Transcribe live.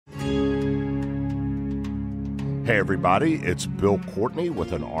Hey everybody, it's Bill Courtney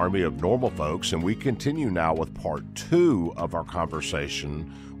with an army of normal folks, and we continue now with part 2 of our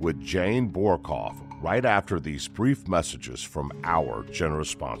conversation with Jane Borochoff right after these brief messages from our generous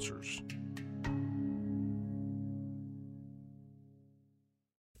sponsors.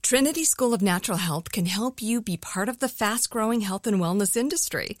 Trinity School of Natural Health can help you be part of the fast-growing health and wellness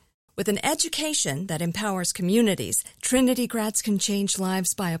industry. With an education that empowers communities, Trinity grads can change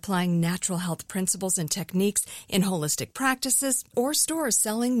lives by applying natural health principles and techniques in holistic practices or stores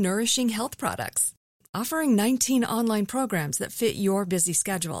selling nourishing health products. Offering 19 online programs that fit your busy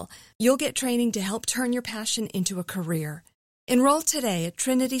schedule, you'll get training to help turn your passion into a career. Enroll today at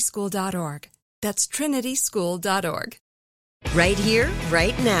trinityschool.org. That's trinityschool.org. Right here,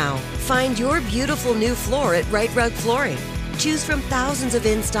 right now. Find your beautiful new floor at Right Rug Flooring. Choose from thousands of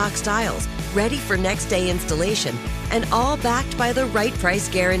in-stock styles, ready for next day installation, and all backed by the right price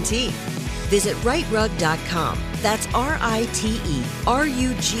guarantee. Visit rightrug.com. That's RITERUG.com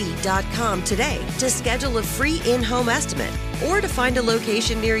today to schedule a free in-home estimate or to find a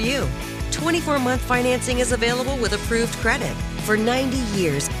location near you. 24-month financing is available with approved credit. For 90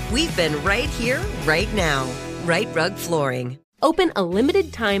 years, we've been right here, right now. Right Rug Flooring. Open a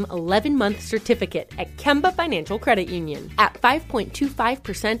limited-time 11-month certificate at Kemba Financial Credit Union. At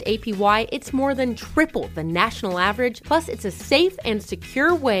 5.25% APY, it's more than triple the national average, plus it's a safe and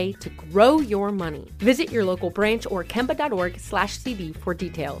secure way to grow your money. Visit your local branch or kemba.org/cb for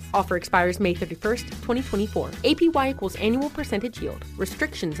details. Offer expires May 31st, 2024. APY equals annual percentage yield.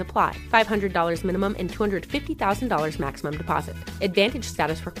 Restrictions apply. $500 minimum and $250,000 maximum deposit. Advantage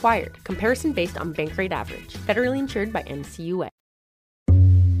status required. Comparison based on bank rate average. Federally insured by NCUA.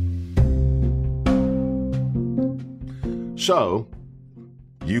 So,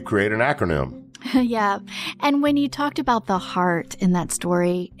 you create an acronym. Yeah. And when you talked about the heart in that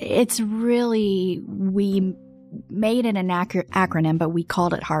story, it's really, we made it an acronym, but we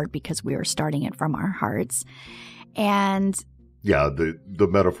called it heart because we were starting it from our hearts. And yeah, the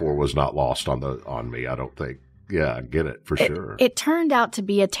metaphor was not lost on me, I don't think. Yeah, I get it for sure. It turned out to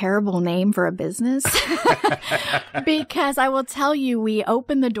be a terrible name for a business because I will tell you, we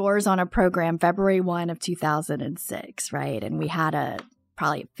opened the doors on a program February 1 of 2006, right? And we had a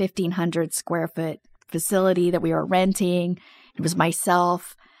probably 1,500 square foot facility that we were renting. It was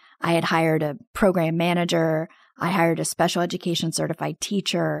myself. I had hired a program manager. I hired a special education certified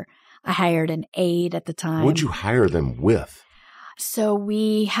teacher. I hired an aide at the time. What'd you hire them with? So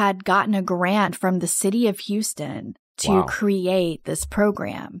we had gotten a grant from the city of Houston to create this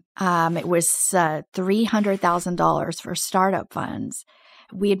program. It was $300,000 for startup funds.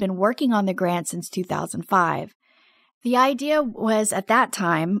 We had been working on the grant since 2005. The idea was at that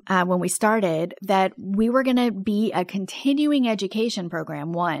time, when we started, that we were going to be a continuing education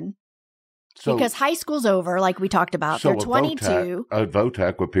program, because high school's over, like we talked about. So they're 22. A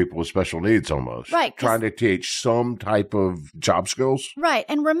VOTEC with people with special needs almost. Right. Trying to teach some type of job skills. Right.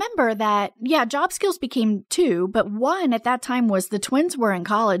 And remember that, job skills became 2, but 1 at that time was the twins were in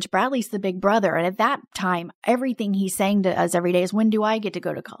college. Bradley's the big brother. And at that time, everything he's saying to us every day is, when do I get to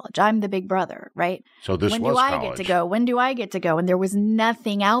go to college? I'm the big brother, right? So this when was do I college. get to go? When do I get to go? And there was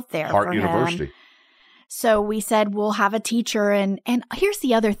nothing out there Hart for University. him. So we said, we'll have a teacher. And here's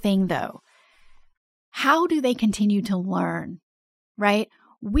the other thing, though. How do they continue to learn, right?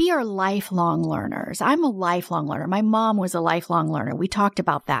 We are lifelong learners. I'm a lifelong learner. My mom was a lifelong learner. We talked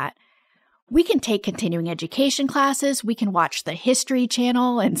about that. We can take continuing education classes. We can watch the History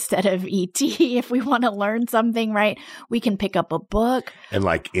Channel instead of ET if we want to learn something, right? We can pick up a book. And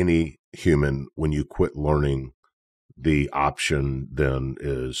like any human, when you quit learning, the option then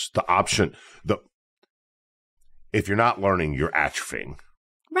is if you're not learning, you're atrophying.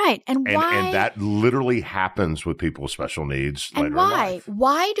 Right. And why? And that literally happens with people with special needs later in why? life.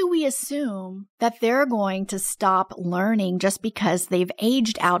 Why do we assume that they're going to stop learning just because they've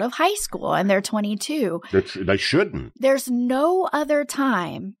aged out of high school and they're 22? They shouldn't. There's no other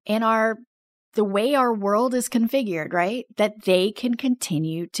time in the way our world is configured, right, that they can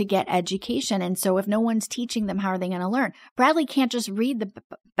continue to get education. And so if no one's teaching them, how are they going to learn? Bradley can't just read the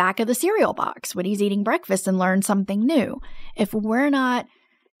back of the cereal box when he's eating breakfast and learn something new. If we're not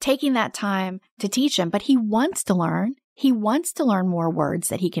taking that time to teach him, but he wants to learn. He wants to learn more words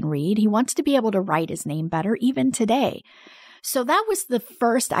that he can read. He wants to be able to write his name better, even today. So that was the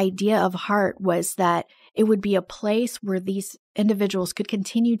first idea of Heart, was that it would be a place where these individuals could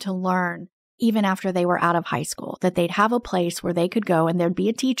continue to learn even after they were out of high school, that they'd have a place where they could go and there'd be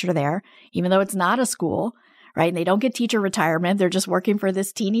a teacher there, even though it's not a school, right? And they don't get teacher retirement. They're just working for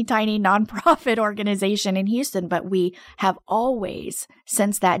this teeny tiny nonprofit organization in Houston. But we have always,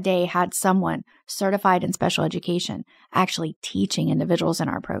 since that day, had someone certified in special education actually teaching individuals in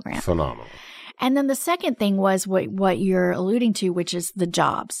our program. Phenomenal. And then the second thing was what you're alluding to, which is the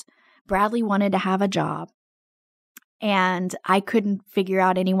jobs. Bradley wanted to have a job, and I couldn't figure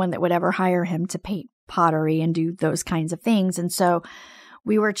out anyone that would ever hire him to paint pottery and do those kinds of things. And so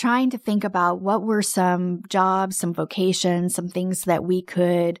we were trying to think about what were some jobs, some vocations, some things that we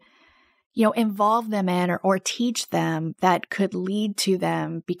could, involve them in or teach them that could lead to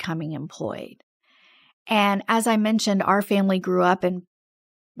them becoming employed. And as I mentioned, our family grew up in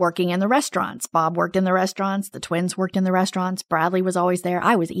working in the restaurants. Bob worked in the restaurants. The twins worked in the restaurants. Bradley was always there.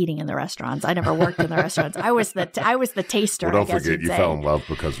 I was eating in the restaurants. I never worked in the restaurants. I was the taster. Well, don't forget, you fell in love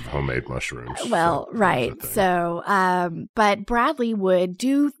because of homemade mushrooms. Well, so, right. So, but Bradley would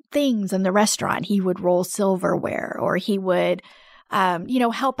do things in the restaurant. He would roll silverware, or he would,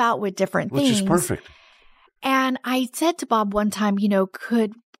 help out with different things. Which is perfect. And I said to Bob one time,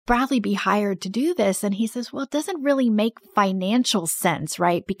 could Bradley be hired to do this? And he says, well, it doesn't really make financial sense,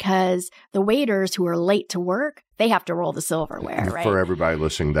 right? Because the waiters who are late to work, they have to roll the silverware, right? For everybody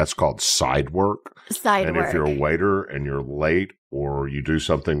listening, that's called side work. And if you're a waiter and you're late or you do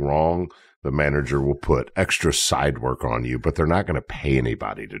something wrong, the manager will put extra side work on you, but they're not going to pay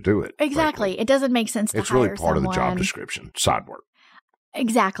anybody to do it. Exactly. Frankly. It doesn't make sense to hire someone. It's really part of the job description, side work.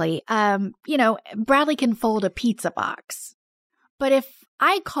 Exactly. Bradley can fold a pizza box. But if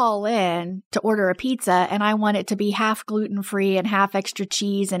I call in to order a pizza and I want it to be half gluten-free and half extra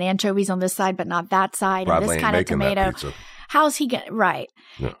cheese and anchovies on this side, but not that side, Bradley and this kind of tomato, how's he going? Right.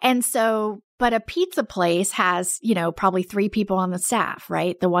 Yeah. And so, but a pizza place has, probably 3 people on the staff,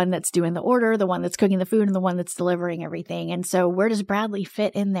 right? The one that's doing the order, the one that's cooking the food, and the one that's delivering everything. And so where does Bradley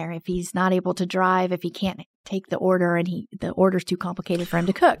fit in there if he's not able to drive, if he can't take the order and the order's too complicated for him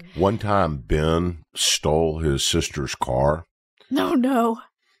to cook? One time, Ben stole his sister's car. No.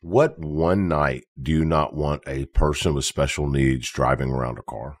 What one night do you not want a person with special needs driving around a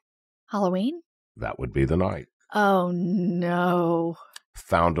car? Halloween? That would be the night. Oh, no.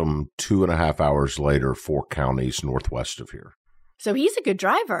 Found him 2.5 hours later, 4 counties northwest of here. So he's a good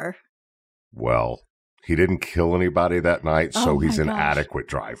driver. Well, he didn't kill anybody that night, so he's an adequate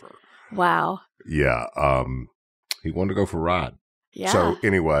driver. Wow. Yeah. He wanted to go for a ride. Yeah. So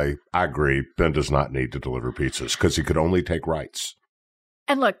anyway, I agree. Ben does not need to deliver pizzas because he could only take rights.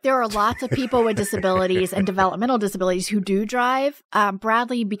 And look, there are lots of people with disabilities and developmental disabilities who do drive.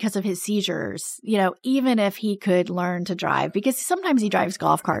 Bradley, because of his seizures, even if he could learn to drive, because sometimes he drives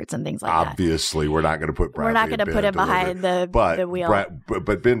golf carts and things like that. Obviously, we're not going to put Bradley. We're not going to put him behind the wheel.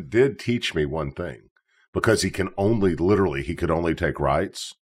 But Ben did teach me one thing, because he could only take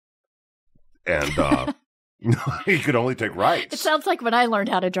rights, and he could only take rights. It sounds like when I learned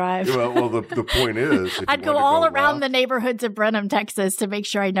how to drive. Well, the point is, I'd go all around the neighborhoods of Brenham, Texas, to make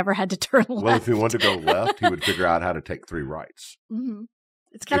sure I never had to turn left. Well, if he wanted to go left, he would figure out how to take 3 rights. Mm-hmm.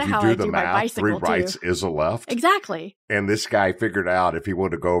 It's kind of how I do my bicycle, 3 rights is a left. Exactly. And this guy figured out if he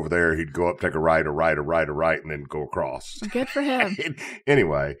wanted to go over there, he'd go up, take a right, and then go across. Good for him.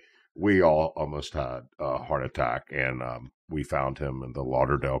 Anyway, we all almost had a heart attack, and we found him in the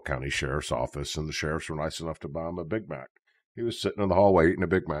Lauderdale County Sheriff's Office, and the sheriffs were nice enough to buy him a Big Mac. He was sitting in the hallway eating a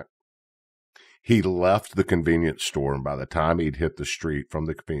Big Mac. He left the convenience store, and by the time he'd hit the street from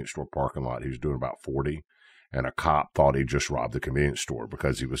the convenience store parking lot, he was doing about 40, and a cop thought he just robbed the convenience store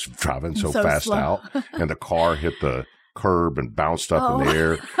because he was driving so fast slow. out, and the car hit the curb and bounced up in the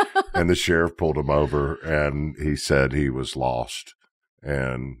air, and the sheriff pulled him over, and he said he was lost.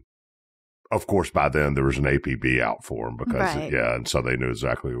 And of course, by then there was an APB out for him because, and so they knew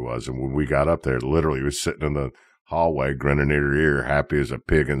exactly who it was. And when we got up there, literally he was sitting in the hallway, grinning ear to ear, happy as a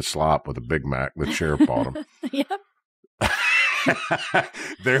pig in slop with a Big Mac the sheriff bought him. Yep.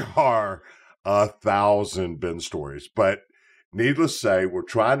 There are 1,000 Ben stories, but needless to say, we're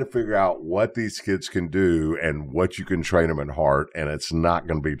trying to figure out what these kids can do and what you can train them in heart, and it's not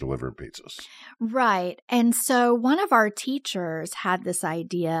going to be delivering pizzas. Right. And so one of our teachers had this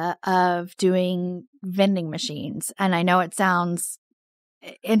idea of doing vending machines. And I know it sounds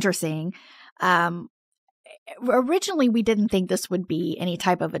interesting. Originally, we didn't think this would be any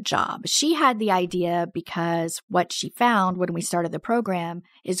type of a job. She had the idea because what she found when we started the program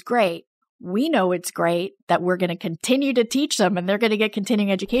is great. We know it's great that we're going to continue to teach them and they're going to get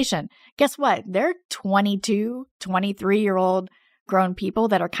continuing education. Guess what? They're 22, 23-year-old grown people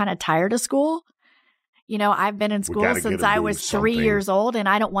that are kind of tired of school. I've been in school since I was 3 years old, and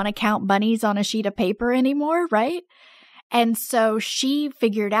I don't want to count bunnies on a sheet of paper anymore, right? And so she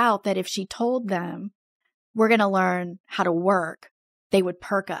figured out that if she told them we're going to learn how to work, they would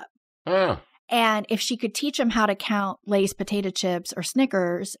perk up. And if she could teach them how to count Lay's potato chips or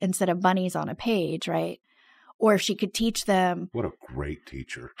Snickers instead of bunnies on a page, right? Or if she could teach them. What a great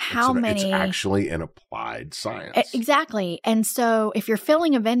teacher. It's actually an applied science. Exactly. And so if you're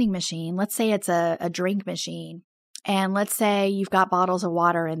filling a vending machine, let's say it's a drink machine, and let's say you've got bottles of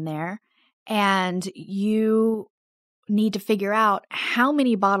water in there, and you need to figure out how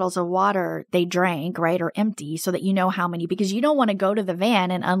many bottles of water they drank, right, or empty, so that you know how many, because you don't want to go to the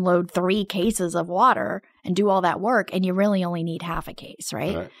van and unload 3 cases of water and do all that work, and you really only need half a case,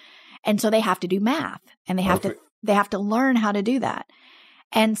 right? And so they have to do math, and they have to learn how to do that.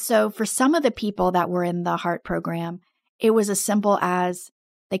 And so for some of the people that were in the HEART program, it was as simple as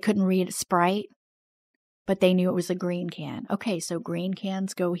they couldn't read Sprite, but they knew it was a green can. Okay, so green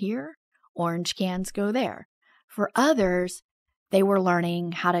cans go here, orange cans go there. For others, they were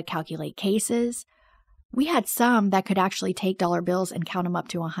learning how to calculate cases. We had some that could actually take dollar bills and count them up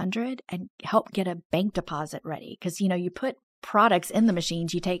to 100 and help get a bank deposit ready. Because, you put products in the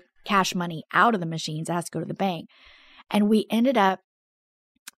machines, you take cash money out of the machines, it has to go to the bank. And we ended up,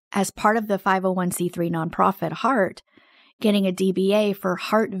 as part of the 501c3 nonprofit HEART, getting a DBA for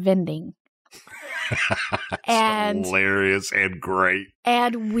heart vending. And hilarious and great.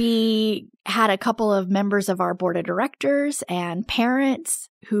 And we had a couple of members of our board of directors and parents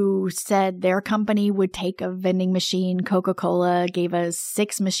who said their company would take a vending machine. Coca-Cola gave us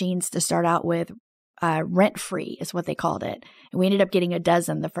 6 machines to start out with. Rent-free is what they called it. And we ended up getting a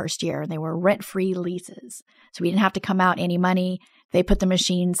dozen the first year. They were rent-free leases. So we didn't have to come out any money. They put the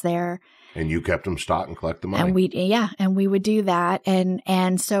machines there. And you kept them stocked and collect the money. And we would do that.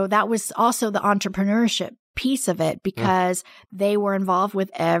 And so that was also the entrepreneurship piece of it, because they were involved with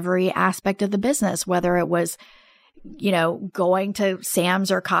every aspect of the business, whether it was, going to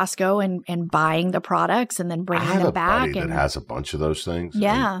Sam's or Costco and buying the products and then bringing them back. I have a buddy that has a bunch of those things.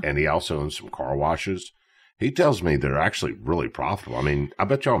 Yeah. And he also owns some car washes. He tells me they're actually really profitable. I mean, I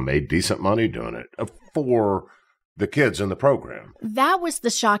bet y'all made decent money doing it for the kids in the program. That was the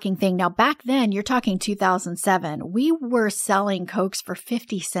shocking thing. Now, back then, you're talking 2007, we were selling Cokes for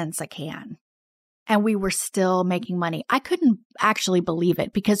 50 cents a can. And we were still making money. I couldn't actually believe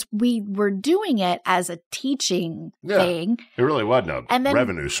it, because we were doing it as a teaching thing. It really wasn't a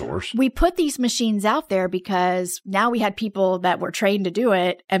revenue source. We put these machines out there because now we had people that were trained to do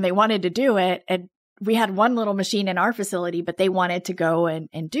it, and they wanted to do it. And we had one little machine in our facility, but they wanted to go and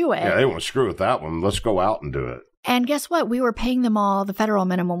do it. Yeah, they want to screw with that one. Let's go out and do it. And guess what? We were paying them all the federal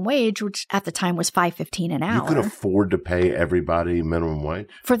minimum wage, which at the time was $5.15 an hour. You could afford to pay everybody minimum wage?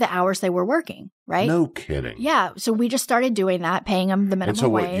 For the hours they were working, right? No kidding. Yeah. So we just started doing that, paying them the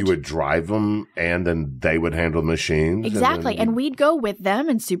minimum wage. And so you would drive them, and then they would handle the machines? Exactly. And we'd go with them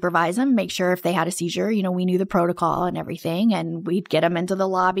and supervise them, make sure if they had a seizure, we knew the protocol and everything. And we'd get them into the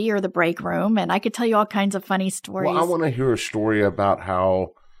lobby or the break room. And I could tell you all kinds of funny stories. Well, I want to hear a story about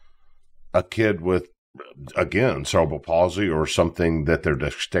how a kid with, again, cerebral palsy or something that their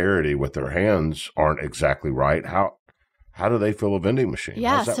dexterity with their hands aren't exactly right. How do they fill a vending machine?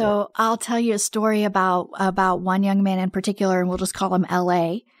 Yeah, so work? I'll tell you a story about one young man in particular, and we'll just call him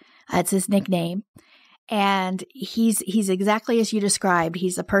L.A. It's his nickname. And he's exactly as you described.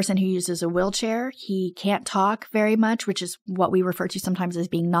 He's a person who uses a wheelchair. He can't talk very much, which is what we refer to sometimes as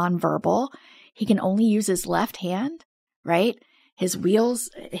being nonverbal. He can only use his left hand, right? His wheels,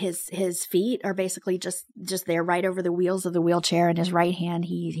 his feet are basically just there right over the wheels of the wheelchair, and his right hand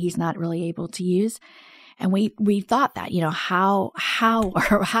he's not really able to use. And we thought that, how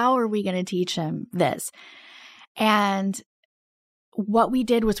are we going to teach him this? And what we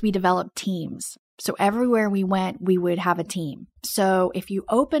did was we developed teams. So everywhere we went, we would have a team. So if you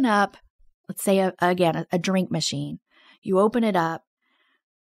open up, let's say a drink machine, you open it up.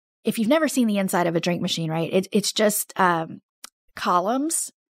 If you've never seen the inside of a drink machine, right? It's just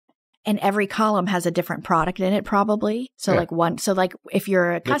columns, and every column has a different product in it, probably. So like if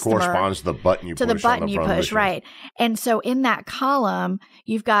you're a customer, it corresponds to the button you push. To the button you push, right? And so in that column,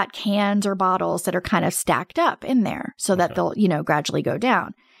 you've got cans or bottles that are kind of stacked up in there, so that they'll gradually go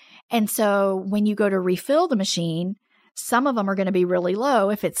down. And so when you go to refill the machine, some of them are going to be really low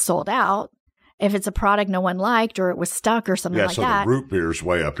if it's sold out. If it's a product no one liked or it was stuck or something like that. Yeah, so the root beer's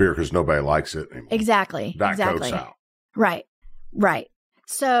way up here because nobody likes it anymore. Exactly. Coke's out. Right.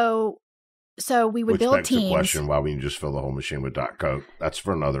 So we would build teams. Which begs the question, why wouldn't you just fill the whole machine with Diet Coke? That's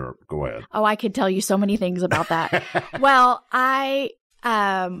for another, go ahead. Oh, I could tell you so many things about that. Well,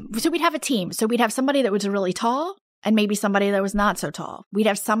 so we'd have a team. So we'd have somebody that was really tall, and maybe somebody that was not so tall. We'd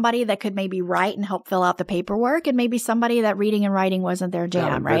have somebody that could maybe write and help fill out the paperwork, and maybe somebody that reading and writing wasn't their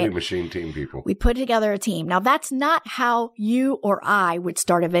jam, right? Vending machine team people. We put together a team. Now, that's not how you or I would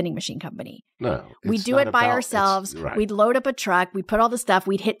start a vending machine company. No. We do it by ourselves. Right. We'd load up a truck. We'd put all the stuff.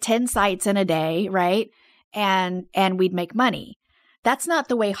 We'd hit 10 sites in a day, right? And we'd make money. That's not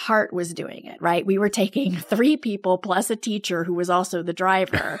the way Hart was doing it, right? We were taking 3 people plus a teacher who was also the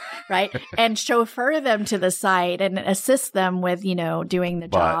driver, right? And chauffeur them to the site and assist them with, doing the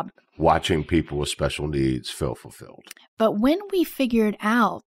job. Watching people with special needs feel fulfilled. But when we figured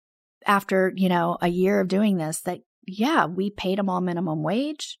out after, a year of doing this that, we paid them all minimum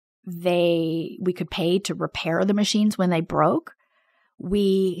wage. We could pay to repair the machines when they broke.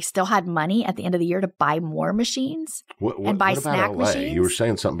 We still had money at the end of the year to buy more machines and buy snack machines. You were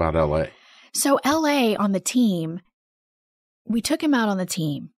saying something about LA. So LA on the team, we took him out on the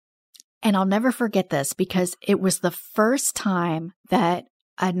team. And I'll never forget this because it was the first time that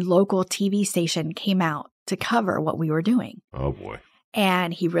a local TV station came out to cover what we were doing. Oh, boy.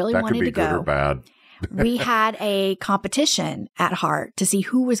 And he really wanted to go. That could be good or bad. We had a competition at Hart to see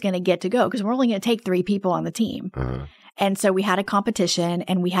who was going to get to go because we're only going to take 3 people on the team. Uh-huh. And so we had a competition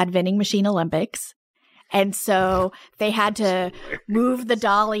and we had vending machine Olympics. And so they had to move the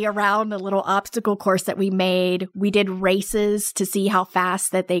dolly around the little obstacle course that we made. We did races to see how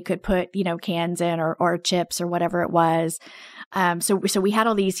fast that they could put, cans in or chips or whatever it was. So we had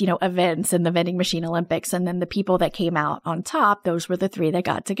all these, events in the vending machine Olympics. And then the people that came out on top, those were the 3 that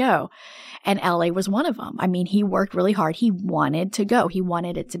got to go. And LA was one of them. I mean, he worked really hard. He wanted to go. He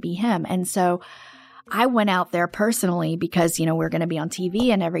wanted it to be him. And so I went out there personally because, we're going to be on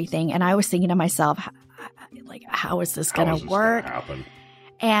TV and everything. And I was thinking to myself, how is this going to work?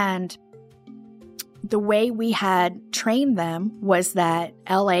 And the way we had trained them was that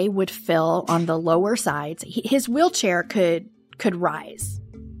LA would fill on the lower sides. His wheelchair could rise.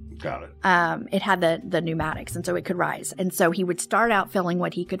 Got it. It had the pneumatics, and so it could rise. And so he would start out filling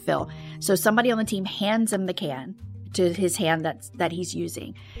what he could fill. So somebody on the team hands him the can to his hand that he's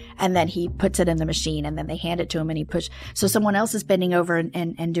using. And then he puts it in the machine and then they hand it to him and he push. So someone else is bending over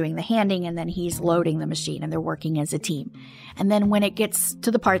and doing the handing and then he's loading the machine and they're working as a team. And then when it gets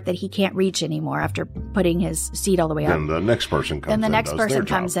to the part that he can't reach anymore after putting his seat all the way up. Then the next person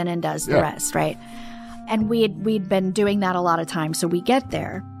comes in and does the rest, right? And we'd been doing that a lot of times. So we get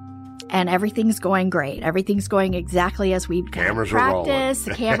there and everything's going great. Everything's going exactly as we practiced.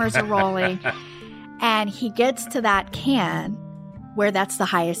 The cameras are rolling. And he gets to that can where that's the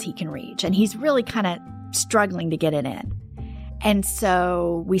highest he can reach. And he's really kind of struggling to get it in. And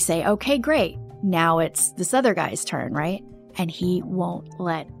so we say, okay, great. Now it's this other guy's turn, right? And he won't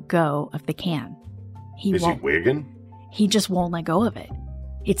let go of the can. Is he wigging? He just won't let go of it.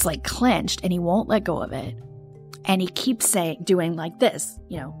 It's like clenched and he won't let go of it. And he keeps doing like this,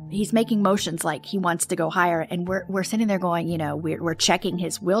 he's making motions like he wants to go higher. And we're sitting there going, we're checking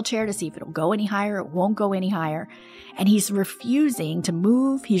his wheelchair to see if it'll go any higher. It won't go any higher. And he's refusing to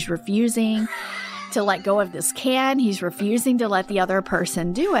move. He's refusing to let go of this can. He's refusing to let the other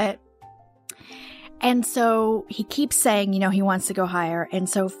person do it. And so he keeps saying, he wants to go higher. And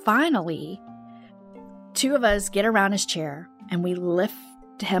so finally, 2 of us get around his chair and we lift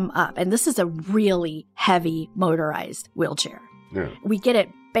him up. And this is a really heavy motorized wheelchair. Yeah. We get it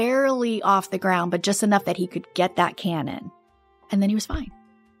barely off the ground, but just enough that he could get that can in. And then he was fine.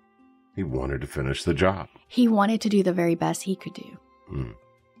 He wanted to finish the job. He wanted to do the very best he could do. Mm.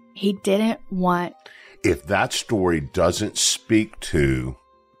 He didn't want... If that story doesn't speak to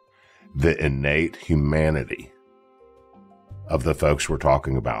the innate humanity of the folks we're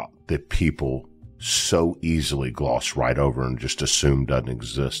talking about, that people so easily gloss right over and just assume doesn't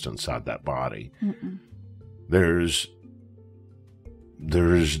exist inside that body. Mm-mm. There's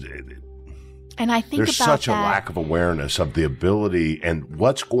and I think there's about such a lack of awareness of the ability and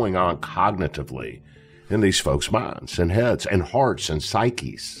what's going on cognitively in these folks' minds and heads and hearts and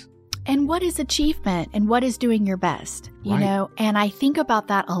psyches. And what is achievement and what is doing your best, you know? And I think about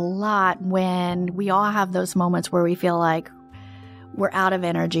that a lot when we all have those moments where we feel like we're out of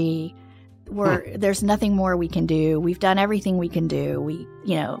energy. There's nothing more we can do. We've done everything we can do. We,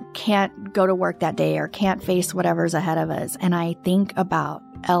 can't go to work that day or can't face whatever's ahead of us. And I think about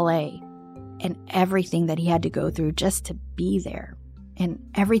LA and everything that he had to go through just to be there and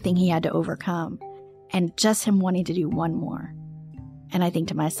everything he had to overcome and just him wanting to do one more. And I think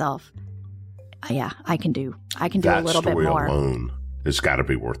to myself, yeah, I can do a little bit more. That story alone has got to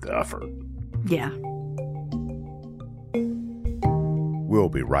be worth the effort. Yeah. We'll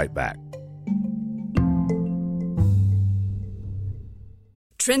be right back.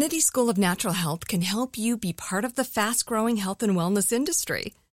 Trinity School of Natural Health can help you be part of the fast-growing health and wellness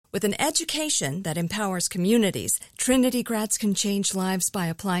industry. With an education that empowers communities, Trinity grads can change lives by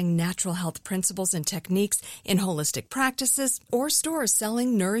applying natural health principles and techniques in holistic practices or stores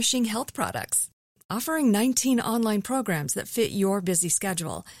selling nourishing health products. Offering 19 online programs that fit your busy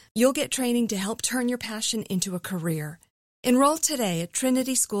schedule, you'll get training to help turn your passion into a career. Enroll today at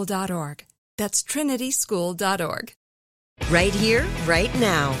trinityschool.org. That's trinityschool.org. Right here, right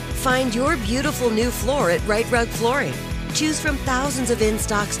now. Find your beautiful new floor at Right Rug Flooring. Choose from thousands of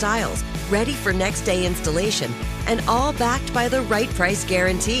in-stock styles, ready for next day installation, and all backed by the right price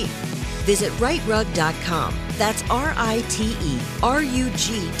guarantee. Visit rightrug.com. That's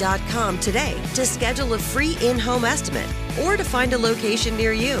RITERUG.com today to schedule a free in-home estimate or to find a location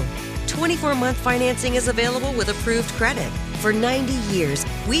near you. 24-month financing is available with approved credit. For 90 years,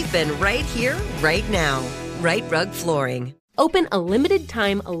 we've been right here, right now. Right Rug Flooring. Open a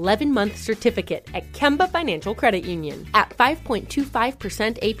limited-time 11-month certificate at Kemba Financial Credit Union. At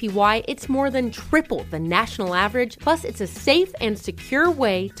 5.25% APY, it's more than triple the national average, plus it's a safe and secure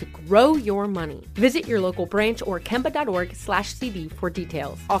way to grow your money. Visit your local branch or kemba.org/CD for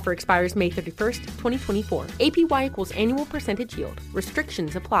details. Offer expires May 31st, 2024. APY equals annual percentage yield.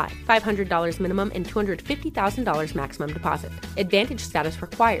 Restrictions apply. $500 minimum and $250,000 maximum deposit. Advantage status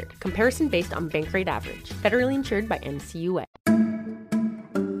required. Comparison based on bank rate average. Federally insured by NCUA.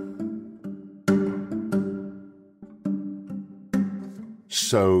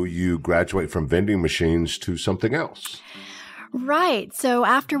 So you graduate from vending machines to something else. Right. So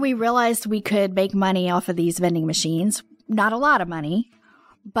after we realized we could make money off of these vending machines, not a lot of money,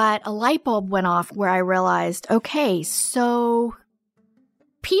 but a light bulb went off where I realized, okay, so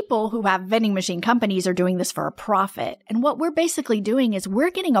people who have vending machine companies are doing this for a profit. And what we're basically doing is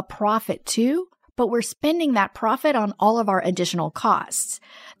we're getting a profit too, but we're spending that profit on all of our additional costs,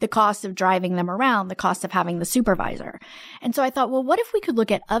 the cost of driving them around, the cost of having the supervisor. And so I thought, well, what if we could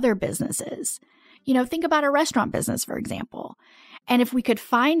look at other businesses? You know, think about a restaurant business, for example. And if we could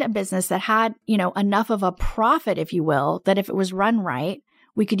find a business that had, you know, enough of a profit, if you will, that if it was run right,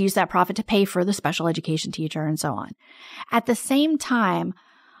 we could use that profit to pay for the special education teacher and so on. At the same time,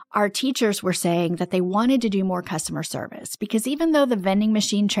 our teachers were saying that they wanted to do more customer service because even though the vending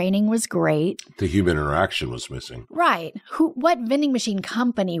machine training was great, the human interaction was missing. Right. What vending machine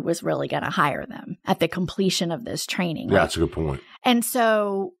company was really going to hire them at the completion of this training? Yeah, that's a good point. And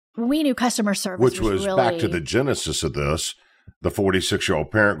so we knew customer service Which was really back to the genesis of this, the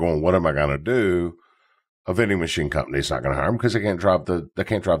 46-year-old parent going, what am I going to do? A vending machine company's not going to hire them because they can't drive the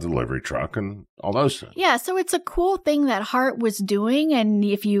delivery truck and all those things. Yeah, so it's a cool thing that Hart was doing, and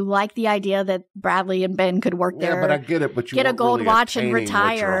if you like the idea that Bradley and Ben could work there, yeah, but I get it. But you get a gold really watch and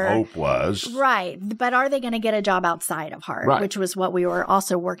retire. What your hope was, right? But are they going to get a job outside of Hart, right, which was what we were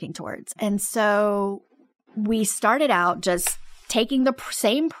also working towards? And so we started out just taking the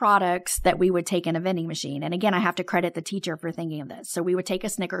same products that we would take in a vending machine. And again, I have to credit the teacher for thinking of this. So we would take a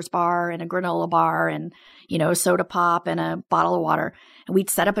Snickers bar and a granola bar and, you know, a soda pop and a bottle of water. And we'd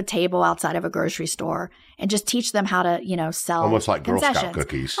set up a table outside of a grocery store and just teach them how to, you know, sell almost like Girl concessions. Scout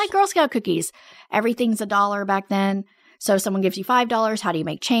cookies. Like Girl Scout cookies. Everything's $1 back then. So if someone gives you $5, how do you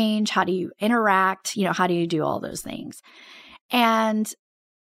make change? How do you interact? You know, how do you do all those things? And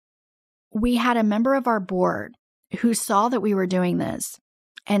we had a member of our board who saw that we were doing this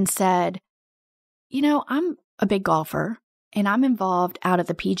and said, you know, I'm a big golfer and I'm involved out at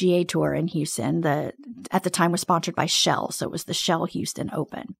the PGA Tour in Houston. At the time was sponsored by Shell. So it was the Shell Houston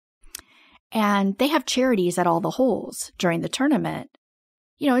Open. And they have charities at all the holes during the tournament.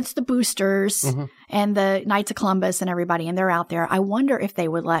 You know, it's the boosters and the Knights of Columbus and everybody, and they're out there. I wonder if they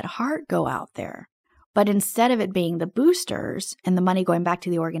would let Hart go out there. But instead of it being the boosters and the money going back to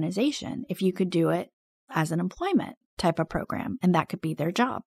the organization, if you could do it as an employment type of program, and that could be their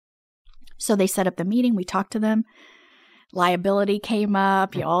job. So they set up the meeting. We talked to them. Liability came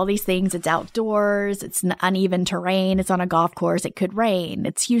up, you know, all these things. It's outdoors. It's uneven terrain. It's on a golf course. It could rain.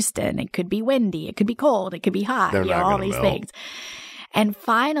 It's Houston. It could be windy. It could be cold. It could be hot. They're you know, all these things. And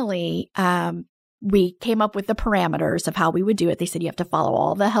finally, we came up with the parameters of how we would do it. They said, you have to follow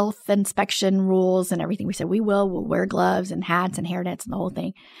all the health inspection rules and everything. We said, we'll wear gloves and hats and hairnets and the whole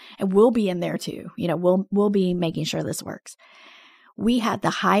thing. And we'll be in there too. You know, we'll be making sure this works. We had the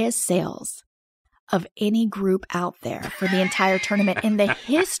highest sales of any group out there for the entire tournament in the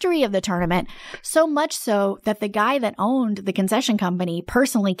history of the tournament. So much so that the guy that owned the concession company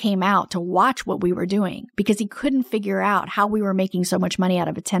personally came out to watch what we were doing because he couldn't figure out how we were making so much money out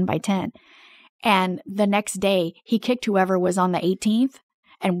of a 10 by 10. And the next day, he kicked whoever was on the 18th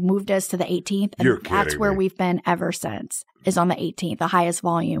and moved us to the 18th. And You're kidding that's where me. we've been ever since, is on the 18th, the highest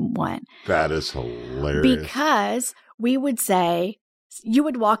volume one. That is hilarious. Because we would say, you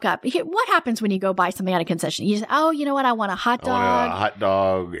would walk up. What happens when you go buy something at a concession? You say, oh, you know what? I want a hot I want dog. a hot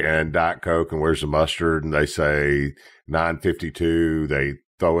dog and Diet Coke, and where's the mustard? And they say $9.52. They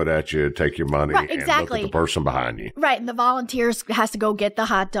throw it at you, take your money, Right, and exactly. look at the person behind you. Right. And the volunteers has to go get the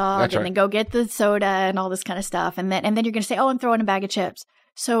hot dog That's and right. then go get the soda and all this kind of stuff. And then you're going to say, oh, I'm throwing a bag of chips.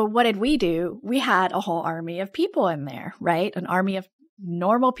 So what did we do? We had a whole army of people in there, right? An army of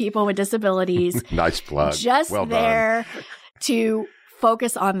normal people with disabilities. Nice plug. Just well there to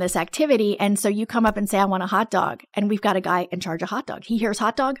focus on this activity. And so you come up and say, I want a hot dog. And we've got a guy in charge of hot dog. He hears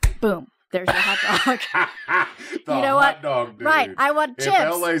hot dog, boom, there's your hot dog. The You know hot what? dog, dude. Right. I want If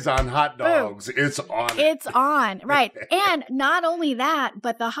chips. LA's on hot dogs, it's on. It's on. Right. And not only that,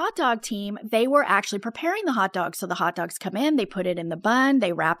 but the hot dog team, they were actually preparing the hot dogs. So the hot dogs come in, they put it in the bun,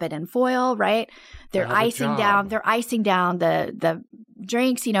 they wrap it in foil, right? They're Hell of a icing job. down, the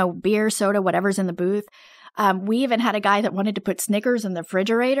drinks, beer, soda, whatever's in the booth. We even had a guy that wanted to put Snickers in the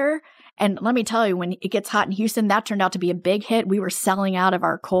refrigerator. And let me tell you, when it gets hot in Houston, that turned out to be a big hit. We were selling out of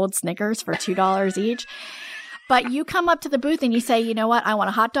our cold Snickers for $2 each. But you come up to the booth and you say, you know what? I want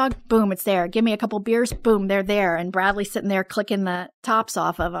a hot dog. Boom, it's there. Give me a couple beers. Boom, they're there. And Bradley's sitting there clicking the tops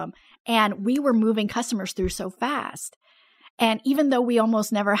off of them. And we were moving customers through so fast. And even though we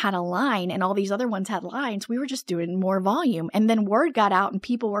almost never had a line and all these other ones had lines, we were just doing more volume. And then word got out and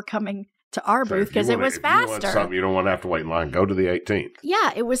people were coming to our So booth if you because it wanna- was if you want faster. something you don't want to have to wait in line, go to the 18th.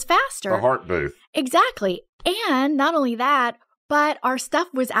 Yeah, it was faster. The Heart booth. Exactly. And not only that, but our stuff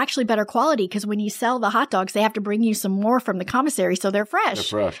was actually better quality because when you sell the hot dogs, they have to bring you some more from the commissary so they're fresh.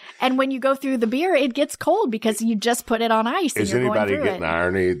 They're fresh. And when you go through the beer, it gets cold because you just put it on ice. Is and you're anybody going through getting the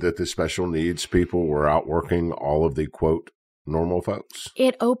irony that the special needs people were outworking all of the, quote, normal folks?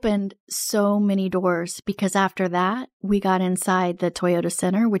 It opened so many doors because after that, we got inside the Toyota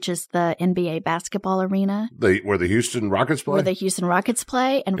Center, which is the NBA basketball arena Where the Houston Rockets play? where the Houston Rockets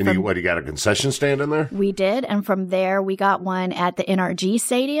play. And you got a concession stand in there? We did. And from there, we got one at the NRG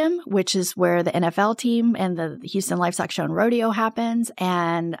Stadium, which is where the NFL team and the Houston Livestock Show and Rodeo happens.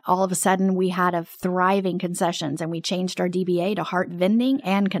 And all of a sudden, we had a thriving concessions and we changed our DBA to Heart Vending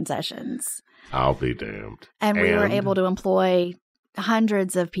and Concessions. I'll be damned. And we were able to employ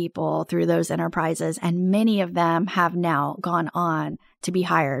hundreds of people through those enterprises. And many of them have now gone on to be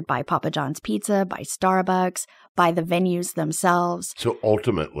hired by Papa John's Pizza, by Starbucks, by the venues themselves. So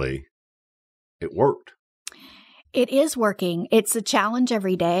ultimately, it worked. It is working. It's a challenge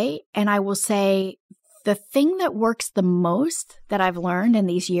every day. And I will say the thing that works the most that I've learned in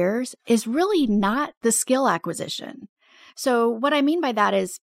these years is really not the skill acquisition. So what I mean by that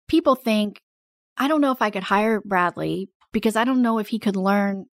is people think, I don't know if I could hire Bradley because I don't know if he could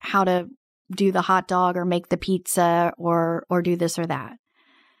learn how to do the hot dog or make the pizza or do this or that.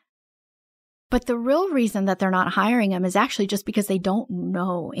 But the real reason that they're not hiring him is actually just because they don't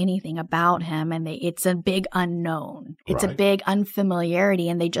know anything about him and it's a big unknown. It's a Right. big unfamiliarity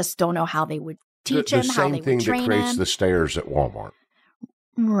and they just don't know how they would teach him, the how same they thing would train that creates him. the stairs at Walmart.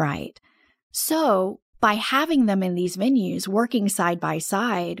 Right. So by having them in these venues, working side by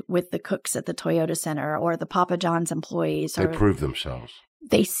side with the cooks at the Toyota Center or the Papa John's employees, They or prove themselves.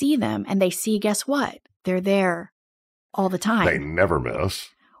 they see them and they see, guess what? They're there all the time. They never miss.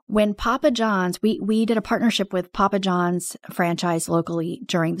 When Papa John's, we did a partnership with Papa John's franchise locally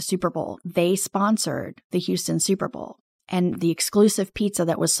during the Super Bowl. They sponsored the Houston Super Bowl. And the exclusive pizza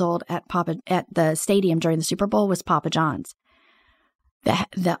that was sold at the stadium during the Super Bowl was Papa John's.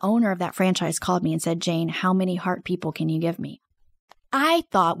 The owner of that franchise called me and said, Jane, how many heart people can you give me? I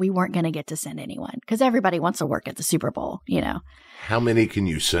thought we weren't going to get to send anyone because everybody wants to work at the Super Bowl, How many can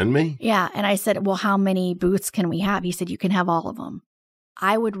you send me? Yeah. And I said, well, how many booths can we have? He said, you can have all of them.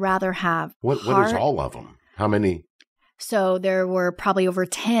 I would rather have What is all of them? How many? So there were probably over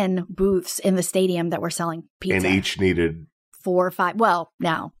 10 booths in the stadium that were selling pizza. And each needed 4 or 5. Well,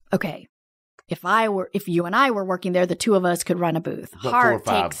 now, okay. If you and I were working there, the two of us could run a booth. But 4 or Heart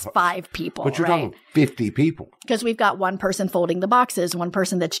 5. takes 5 people, But you're right? talking 50 people. Because we've got one person folding the boxes, one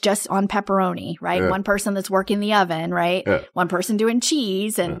person that's just on pepperoni, right? Yeah. One person that's working the oven, right? Yeah. One person doing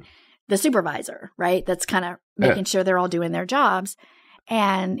cheese and the supervisor, right? That's kind of making sure they're all doing their jobs.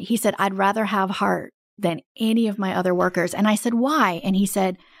 And he said, I'd rather have Heart than any of my other workers. And I said, why? And he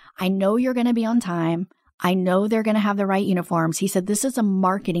said, I know you're going to be on time. I know they're going to have the right uniforms. He said, this is a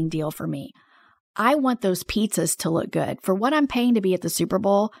marketing deal for me. I want those pizzas to look good. For what I'm paying to be at the Super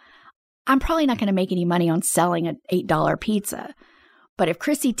Bowl, I'm probably not going to make any money on selling an $8 pizza. But if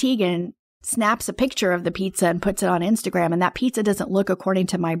Chrissy Teigen snaps a picture of the pizza and puts it on Instagram, and that pizza doesn't look according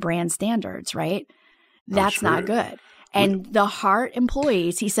to my brand standards, right? That's not good. And the Heart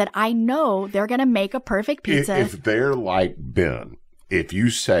employees, he said, I know they're going to make a perfect pizza. If they're like Ben, if you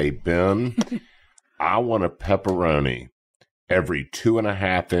say, Ben, I want a pepperoni every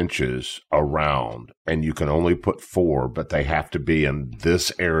 2.5 inches around, and you can only put 4, but they have to be in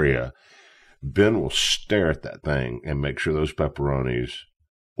this area, Ben will stare at that thing and make sure those pepperonis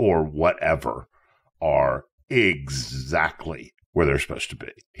or whatever are exactly where they're supposed to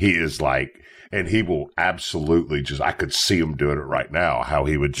be. He is like, and he will absolutely just, I could see him doing it right now, how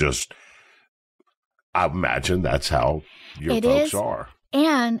he would just, I imagine that's how your folks are.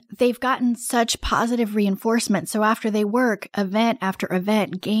 And they've gotten such positive reinforcement. So after they work event after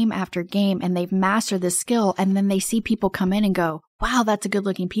event, game after game, and they've mastered this skill, and then they see people come in and go, wow, that's a good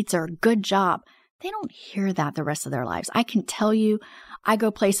looking pizza, or good job. They don't hear that the rest of their lives. I can tell you, I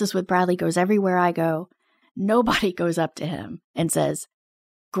go places with Bradley, goes everywhere I go. Nobody goes up to him and says,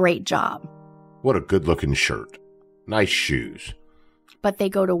 great job. What a good looking shirt. Nice shoes. But they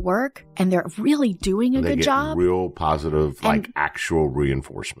go to work and they're really doing a good job. Real positive, like actual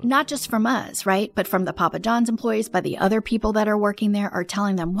reinforcement. Not just from us, right? But from the Papa John's employees, by the other people that are working there are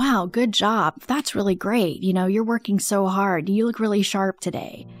telling them, wow, good job. That's really great. You know, you're working so hard. You look really sharp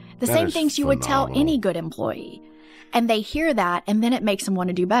today. The same things you would tell any good employee. And they hear that, and then it makes them want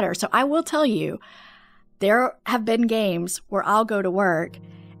to do better. So I will tell you, there have been games where I'll go to work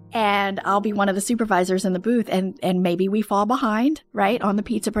and I'll be one of the supervisors in the booth, and maybe we fall behind, right, on the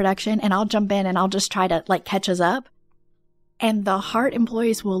pizza production, and I'll jump in and I'll just try to like catch us up. And the Heart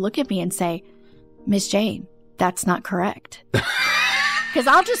employees will look at me and say, Miss Jane, that's not correct. Because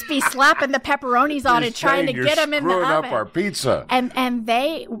I'll just be slapping the pepperonis on it, trying to get them in the oven. Screwing up our pizza. And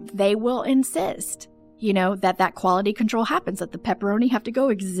they will insist, you know, that quality control happens, that the pepperoni have to go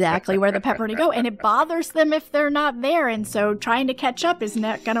exactly where the pepperoni go. And it bothers them if they're not there. And so trying to catch up is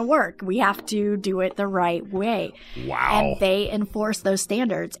not going to work. We have to do it the right way. Wow. And they enforce those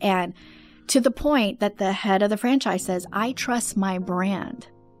standards. And to the point that the head of the franchise says, I trust my brand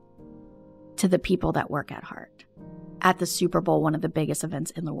to the people that work at Heart. At the Super Bowl, one of the biggest events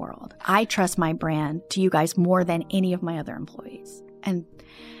in the world. I trust my brand to you guys more than any of my other employees. And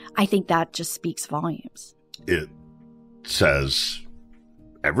I think that just speaks volumes. It says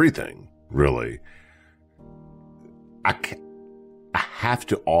everything, really. I have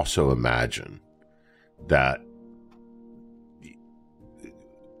to also imagine that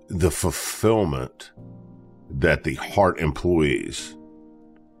the fulfillment that the Heart employees,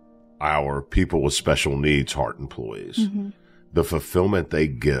 our people with special needs Heart employees, the fulfillment they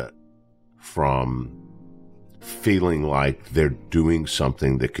get from feeling like they're doing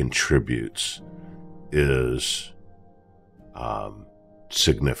something that contributes is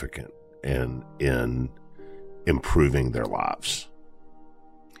significant in improving their lives.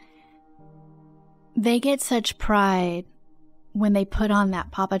 They get such pride when they put on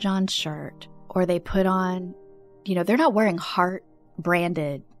that Papa John's shirt, or they put on, you know, they're not wearing Heart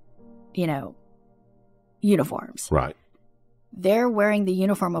branded, you know, uniforms. Right. They're wearing the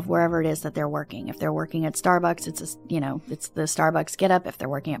uniform of wherever it is that they're working. If they're working at Starbucks, it's the Starbucks get up. If they're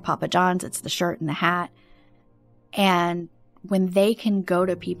working at Papa John's, it's the shirt and the hat. And when they can go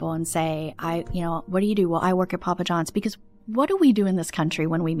to people and say, what do you do? Well, I work at Papa John's. Because what do we do in this country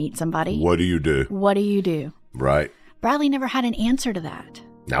when we meet somebody? What do you do? What do you do? Right. Bradley never had an answer to that.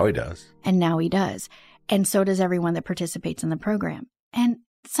 Now he does. And now he does. And so does everyone that participates in the program. And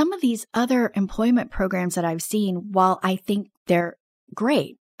some of these other employment programs that I've seen, while I think they're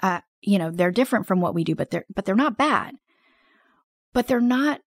great, they're different from what we do, but they're not bad. But they're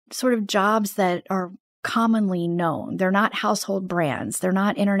not sort of jobs that are commonly known. They're not household brands. They're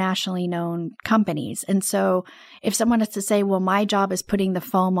not internationally known companies. And so if someone is to say, well, my job is putting the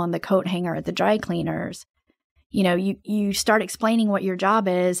foam on the coat hanger at the dry cleaners, you know, you start explaining what your job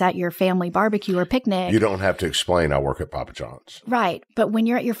is at your family barbecue or picnic. You don't have to explain I work at Papa John's. Right. But when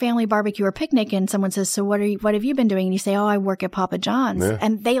you're at your family barbecue or picnic and someone says, so what have you been doing? And you say, oh, I work at Papa John's. Yeah.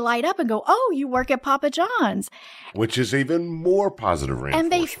 And they light up and go, oh, you work at Papa John's. Which is even more positive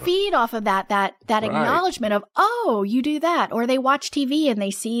reinforcement. And they feed off of that right. Acknowledgement of, oh, you do that. Or they watch TV and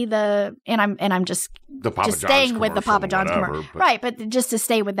they see I'm just staying with the Papa John's commercial. Right. But just to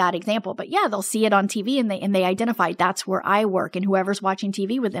stay with that example. But yeah, they'll see it on TV and they identify that's where I work. And whoever's watching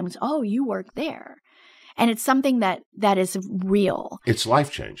TV with them is, oh, you work there. And it's something that is real. It's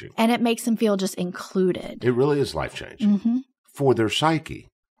life-changing. And it makes them feel just included. It really is life-changing. For their psyche,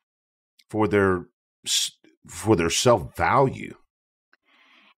 for their self-value.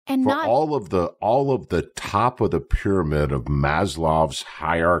 And for all of the top of the pyramid of Maslow's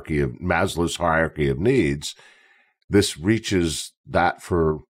hierarchy of needs, this reaches that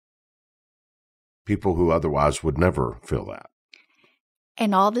for people who otherwise would never feel that.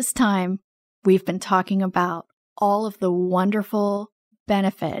 And all this time, we've been talking about all of the wonderful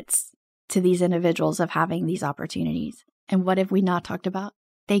benefits to these individuals of having these opportunities. And what have we not talked about?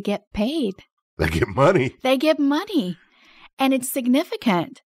 They get paid. They get money. They get money. And it's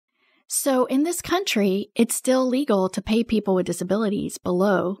significant. So in this country, it's still legal to pay people with disabilities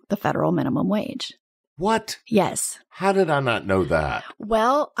below the federal minimum wage. What? Yes. How did I not know that?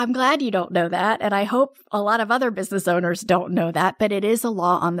 Well, I'm glad you don't know that. And I hope a lot of other business owners don't know that, but it is a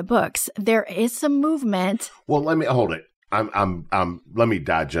law on the books. There is some movement. Well, let me hold it. Let me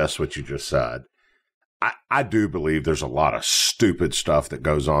digest what you just said. I do believe there's a lot of stupid stuff that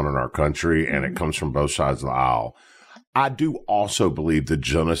goes on in our country, and it comes from both sides of the aisle. I do also believe the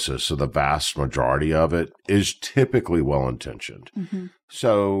genesis of the vast majority of it is typically well-intentioned. Mm-hmm.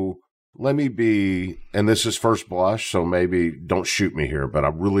 So let me be, and this is first blush, so maybe don't shoot me here, but I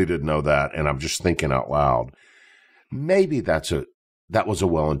really didn't know that, and I'm just thinking out loud. Maybe that was a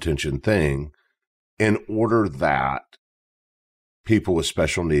well-intentioned thing in order that people with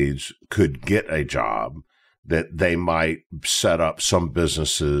special needs could get a job, that they might set up some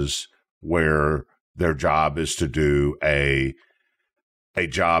businesses where their job is to do a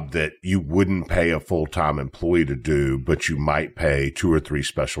job that you wouldn't pay a full-time employee to do, but you might pay 2 or 3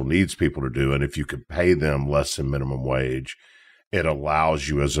 special needs people to do. And if you could pay them less than minimum wage, it allows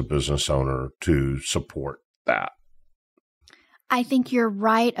you as a business owner to support that. I think you're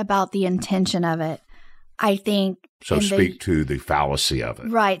right about the intention of it. I think. So speak to the fallacy of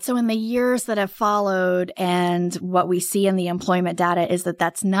it. Right. So in the years that have followed, and what we see in the employment data is that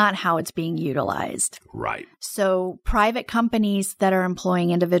that's not how it's being utilized. Right. So private companies that are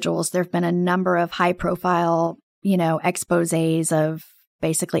employing individuals, there have been a number of high profile, exposés of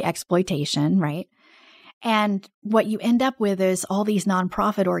basically exploitation, right? And what you end up with is all these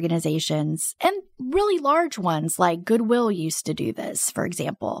nonprofit organizations, and really large ones like Goodwill used to do this, for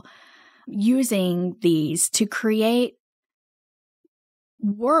example, using these to create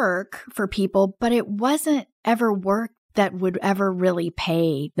work for people, but it wasn't ever work that would ever really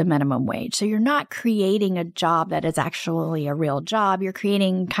pay the minimum wage. So you're not creating a job that is actually a real job. You're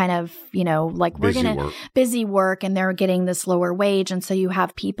creating kind of, like busy work, and they're getting this lower wage. And so you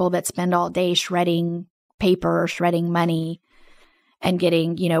have people that spend all day shredding paper, shredding money, and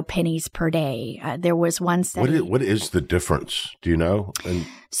getting, pennies per day. There was one study. What is the difference? Do you know?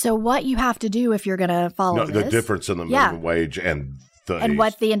 So what you have to do if you're going to follow the difference in the minimum wage and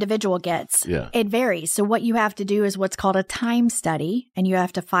what the individual gets, it varies. So what you have to do is what's called a time study, and you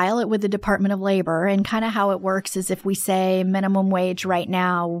have to file it with the Department of Labor. And kind of how it works is, if we say minimum wage right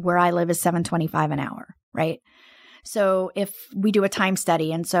now where I live is $7.25 an hour, right? So if we do a time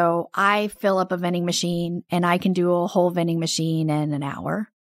study, and so I fill up a vending machine and I can do a whole vending machine in an hour.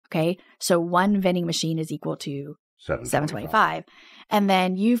 Okay. So one vending machine is equal to $7.25. And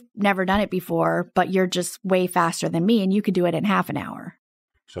then you've never done it before, but you're just way faster than me, and you could do it in half an hour.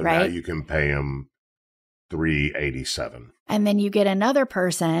 So now you can pay them $3.87. And then you get another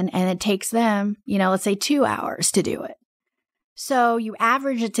person, and it takes them, let's say 2 hours to do it. So you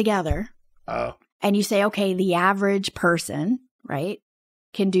average it together. And you say, okay, the average person, right,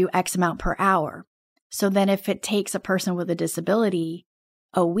 can do X amount per hour. So then if it takes a person with a disability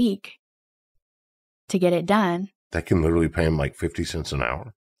a week to get it done, they can literally pay them like 50 cents an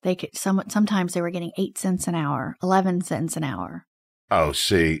hour. They could sometimes they were getting 8 cents an hour, 11 cents an hour. Oh,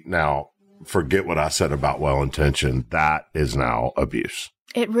 see, now forget what I said about well-intentioned. That is now abuse.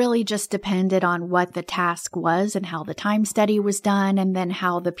 It really just depended on what the task was and how the time study was done, and then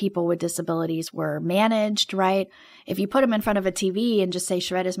how the people with disabilities were managed, right? If you put them in front of a TV and just say,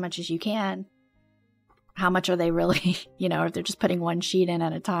 shred as much as you can, how much are they really, if they're just putting one sheet in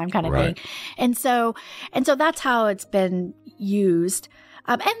at a time kind of thing. And so that's how it's been used.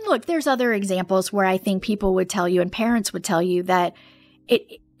 And look, there's other examples where I think people would tell you, and parents would tell you, that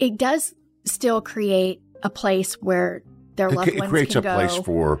it does still create a place where their loved ones can go. It creates a place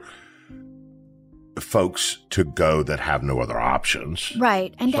for folks to go that have no other options.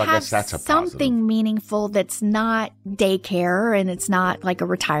 Right. And so to have something meaningful that's not daycare, and it's not like a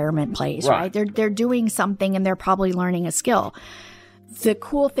retirement place, right? They're doing something, and they're probably learning a skill. The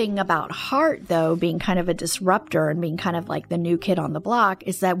cool thing about Heart, though, being kind of a disruptor and being kind of like the new kid on the block,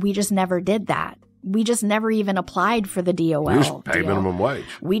 is that we just never did that. We just never even applied for the DOL. We just pay minimum wage.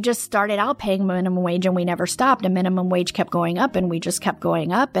 We just started out paying minimum wage, and we never stopped. And minimum wage kept going up, and we just kept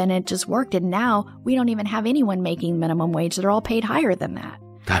going up, and it just worked. And now we don't even have anyone making minimum wage. They're all paid higher than that.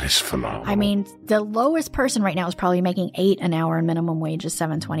 That is phenomenal. I mean, the lowest person right now is probably making $8 an hour and minimum wage is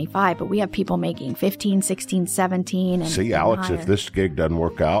 $7.25, but we have people making 15, 16, 17. And see, Alex, higher. if this gig doesn't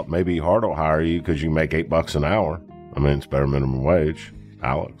work out, maybe Hart will hire you because you make $8 an hour. I mean, it's better minimum wage.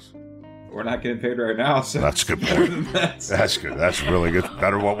 Alex. We're not getting paid right now, so that's a good point. That's good. That's really good.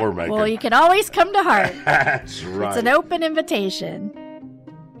 Better what we're making. Well, you can always come to Hart. That's right. It's an open invitation.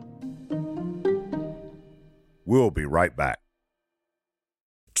 We'll be right back.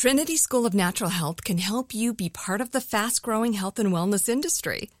 Trinity School of Natural Health can help you be part of the fast-growing health and wellness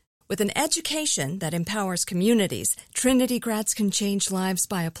industry. With an education that empowers communities, Trinity grads can change lives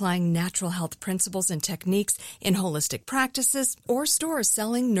by applying natural health principles and techniques in holistic practices or stores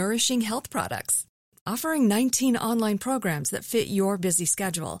selling nourishing health products. Offering 19 online programs that fit your busy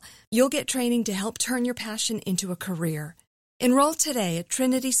schedule, you'll get training to help turn your passion into a career. Enroll today at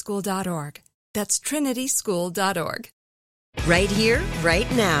trinityschool.org. That's trinityschool.org. Right here,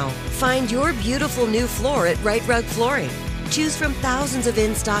 right now. Find your beautiful new floor at Right Rug Flooring. Choose from thousands of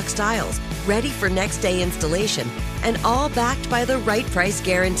in-stock styles, ready for next day installation, and all backed by the right price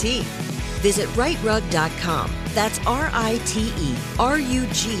guarantee. Visit rightrug.com. That's RITERUG.com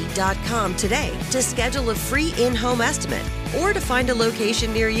today to schedule a free in-home estimate or to find a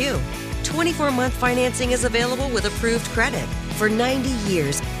location near you. 24-month financing is available with approved credit. For 90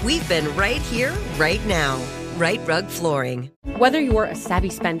 years, we've been right here, right now. Right Rug Flooring. Whether you're a savvy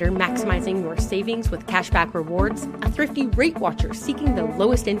spender maximizing your savings with cashback rewards, a thrifty rate watcher seeking the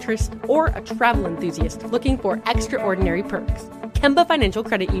lowest interest, or a travel enthusiast looking for extraordinary perks, Kemba Financial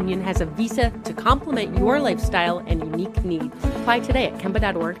Credit Union has a visa to complement your lifestyle and unique needs. Apply today at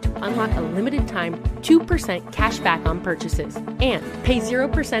Kemba.org to unlock a limited time 2% cash back on purchases and pay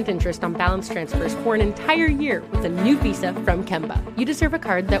 0% interest on balance transfers for an entire year with a new visa from Kemba. You deserve a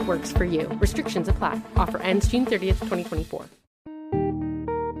card that works for you. Restrictions apply. Offer ends June 30th, 2024.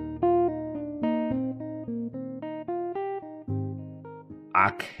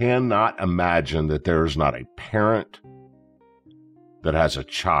 I cannot imagine that there is not a parent that has a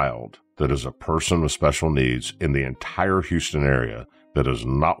child that is a person with special needs in the entire Houston area that does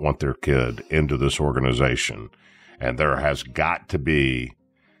not want their kid into this organization. And there has got to be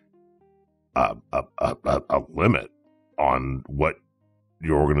a limit on what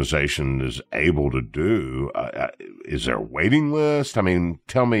your organization is able to do. Is there a waiting list? I mean,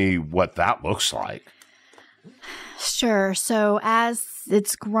 tell me what that looks like. Sure. So as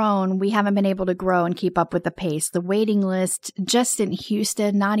it's grown, we haven't been able to grow and keep up with the pace. The waiting list just in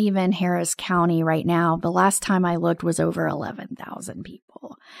Houston, not even Harris County right now, the last time I looked was over 11,000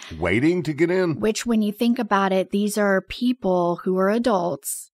 people. Waiting to get in? Which, when you think about it, these are people who are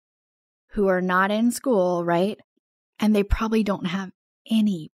adults who are not in school, right? And they probably don't have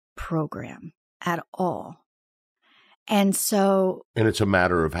any program at all. And so... And it's a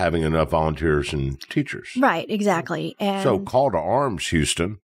matter of having enough volunteers and teachers. Right, exactly. And so call to arms,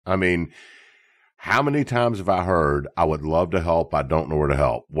 Houston. I mean, how many times have I heard, I would love to help, I don't know where to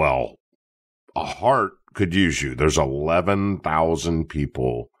help? Well, a Hart could use you. There's 11,000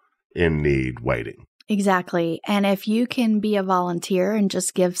 people in need waiting. Exactly. And if you can be a volunteer and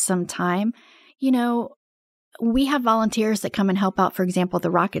just give some time, you know, we have volunteers that come and help out, for example,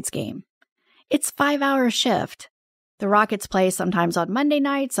 the Rockets game. It's 5-hour shift. The Rockets play sometimes on Monday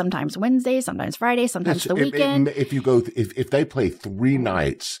night, sometimes Wednesday, sometimes Friday, sometimes the weekend. If they play 3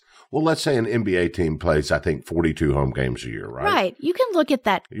 nights, well, let's say an NBA team plays, I think, 42 home games a year, right? Right. You can look at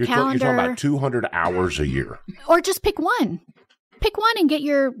that calendar. You're talking about 200 hours a year. Or just pick one. Pick one and get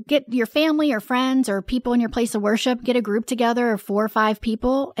your family or friends or people in your place of worship, get a group together of 4 or 5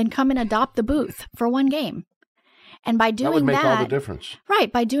 people and come and adopt the booth for one game. And by doing that, would make all the difference.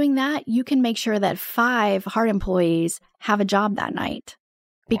 Right. By doing that, you can make sure that 5 Hart employees have a job that night.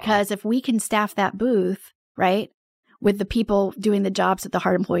 Because if we can staff that booth, right, with the people doing the jobs that the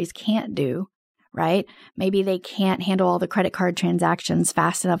Hart employees can't do, right? Maybe they can't handle all the credit card transactions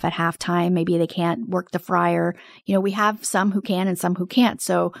fast enough at halftime. Maybe they can't work the fryer. You know, we have some who can and some who can't.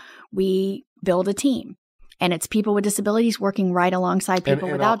 So we build a team. And it's people with disabilities working right alongside people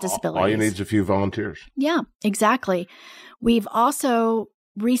without disabilities. All you need is a few volunteers. Yeah, exactly. We've also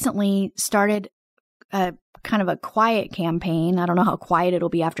recently started a kind of a quiet campaign. I don't know how quiet it'll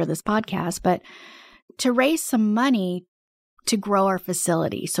be after this podcast, but to raise some money to grow our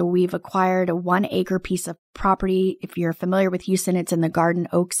facility. So we've acquired a 1-acre piece of property. If you're familiar with Houston, it's in the Garden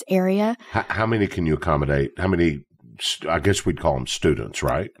Oaks area. How many can you accommodate? How many? I guess we'd call them students,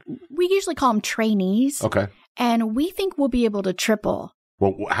 right? We usually call them trainees. Okay. And we think we'll be able to triple.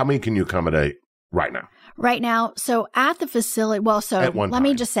 Well, how many can you accommodate right now? Right now, so at the facility, let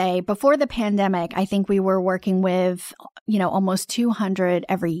me just say, before the pandemic, I think we were working with, almost 200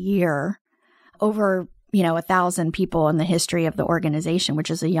 every year, over, 1,000 people in the history of the organization,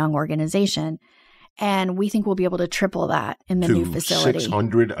 which is a young organization. And we think we'll be able to triple that in the new facility.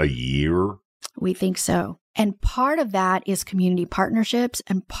 600 a year? We think so. And part of that is community partnerships,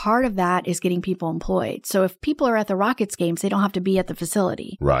 and part of that is getting people employed. So if people are at the Rockets games, they don't have to be at the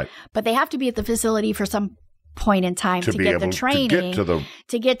facility. Right. But they have to be at the facility for some point in time to get the training,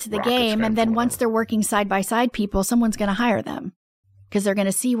 to get to the game. And then once they're working side by side people, someone's going to hire them because they're going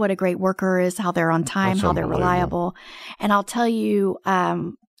to see what a great worker is, how they're on time, how they're reliable. And I'll tell you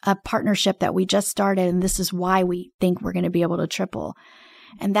a partnership that we just started, and this is why we think we're going to be able to triple.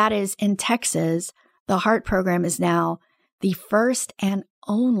 And that is in Texas, the HEART program is now the first and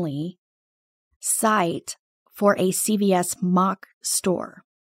only site for a CVS mock store.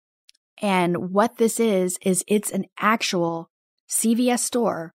 And what this is it's an actual CVS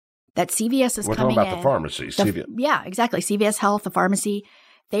store that CVS is coming in. We're talking about the pharmacy. Yeah, exactly. CVS Health, the pharmacy.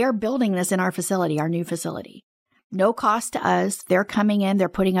 They are building this in our facility, our new facility. No cost to us. They're coming in. They're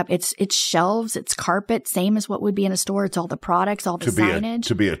putting up it's shelves, it's carpet, same as what would be in a store. It's all the products, all the signage.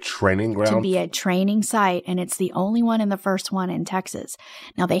 To be a training ground? To be a training site. And it's the only one and the first one in Texas.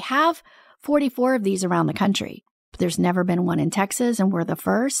 Now, they have 44 of these around the country, but there's never been one in Texas, and we're the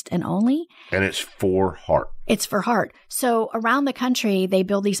first and only. And it's for HEART. It's for HEART. So around the country, they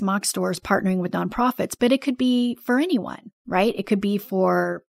build these mock stores partnering with nonprofits, but it could be for anyone, right? It could be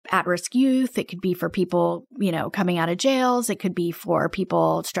for at-risk youth. It could be for people, coming out of jails. It could be for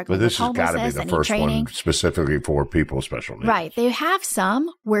people struggling with homelessness. But this has got to be the first one specifically for people with special needs. Right. They have some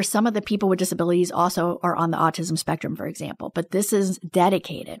where some of the people with disabilities also are on the autism spectrum, for example. But this is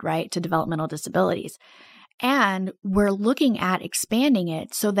dedicated, right, to developmental disabilities. And we're looking at expanding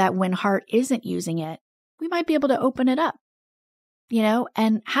it so that when HEART isn't using it, we might be able to open it up,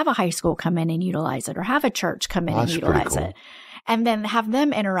 and have a high school come in and utilize it, or have a church come in and utilize it. And then have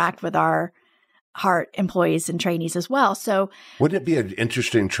them interact with our HEART employees and trainees as well. So wouldn't it be an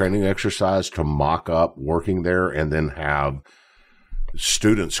interesting training exercise to mock up working there and then have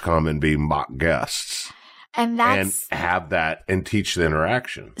students come and be mock guests? And have that and teach the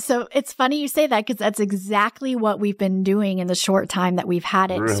interaction. So it's funny you say that because that's exactly what we've been doing in the short time that we've had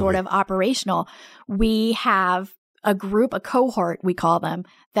it sort of operational. We have a group, a cohort, we call them,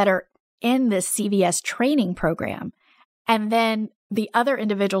 that are in this CVS training program. And then the other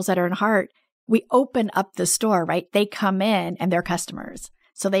individuals that are in HEART, we open up the store, right? They come in and they're customers.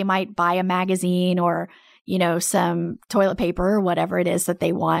 So they might buy a magazine or, some toilet paper or whatever it is that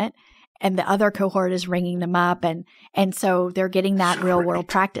they want. And the other cohort is ringing them up. And so they're getting that real world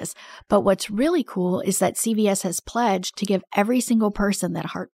practice. But what's really cool is that CVS has pledged to give every single person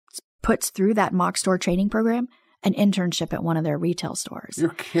that HEART puts through that mock store training program an internship at one of their retail stores. You're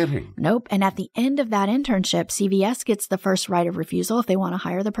kidding. Nope. And at the end of that internship, CVS gets the first right of refusal if they want to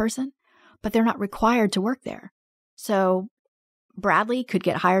hire the person, but they're not required to work there. So Bradley could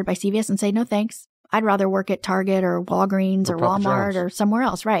get hired by CVS and say, no, thanks. I'd rather work at Target or Walgreens or Walmart or somewhere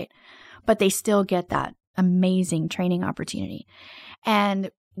else. Right. But they still get that amazing training opportunity. And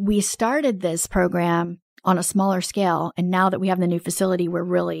we started this program on a smaller scale. And now that we have the new facility, we're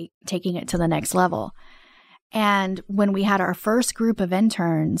really taking it to the next level. And when we had our first group of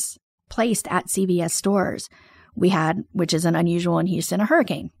interns placed at CVS stores, we had, which isn't unusual in Houston, a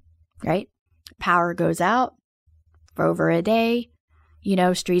hurricane, right? Power goes out for over a day,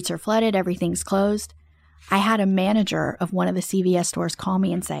 streets are flooded, everything's closed. I had a manager of one of the CVS stores call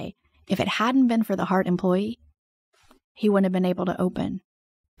me and say, if it hadn't been for the HEART employee, he wouldn't have been able to open.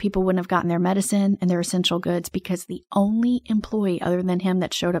 People wouldn't have gotten their medicine and their essential goods because the only employee other than him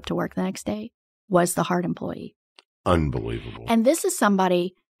that showed up to work the next day was the HEART employee. Unbelievable. And this is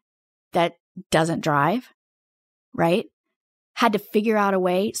somebody that doesn't drive, right? Had to figure out a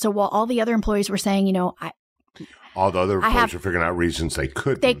way. So while all the other employees were saying, all the other employees were figuring out reasons they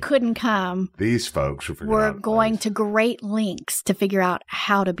couldn't come. These folks were going to great lengths to figure out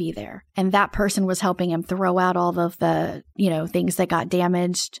how to be there. And that person was helping him throw out all of the, things that got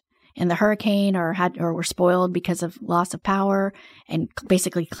damaged in the hurricane or were spoiled because of loss of power, and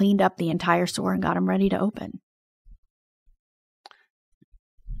basically cleaned up the entire store and got them ready to open.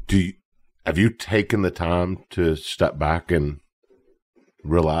 Have you taken the time to step back and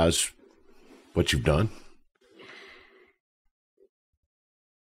realize what you've done?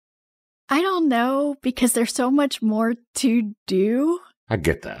 I don't know, because there's so much more to do. I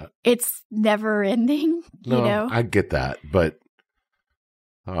get that. It's never ending, I get that. But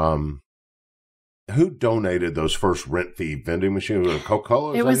who donated those first rent-fee vending machines? Was it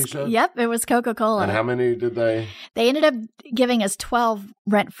Coca-Cola? It was Coca-Cola. And how many did they? They ended up giving us 12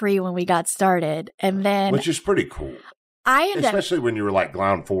 rent-free when we got started. And then, which is pretty cool. Especially when you were like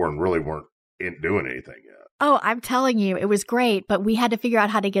ground floor and really weren't doing anything yet. Oh, I'm telling you, it was great, but we had to figure out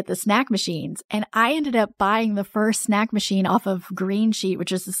how to get the snack machines. And I ended up buying the first snack machine off of Green Sheet,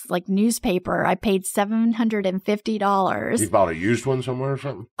 which is this like newspaper. I paid $750. You bought a used one somewhere or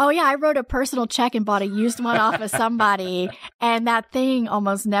something? Oh, yeah. I wrote a personal check and bought a used one off of somebody. And that thing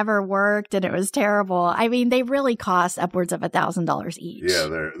almost never worked and it was terrible. I mean, they really cost upwards of $1,000 each. Yeah,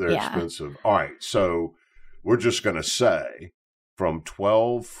 they're expensive. All right. So we're just going to say, from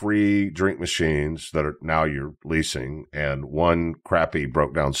 12 free drink machines that are now you're leasing and one crappy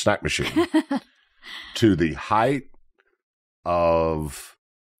broke down snack machine to the height of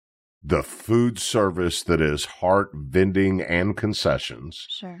the food service that is Hart Vending and Concessions.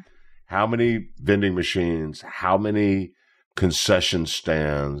 Sure. How many vending machines? How many concession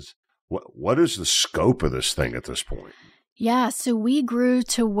stands? What is the scope of this thing at this point? Yeah, so we grew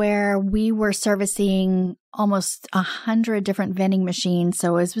to where we were servicing almost 100 different vending machines.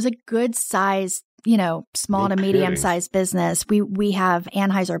 So it was a good size, small to medium sized business. We have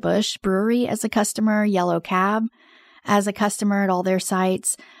Anheuser-Busch Brewery as a customer, Yellow Cab as a customer at all their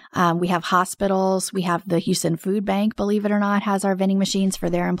sites. We have hospitals. We have the Houston Food Bank, believe it or not, has our vending machines for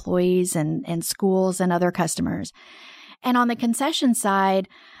their employees and schools and other customers. And on the concession side,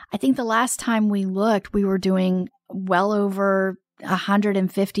 I think the last time we looked, we were doing well over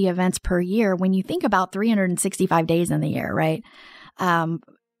 150 events per year. When you think about 365 days in the year, right?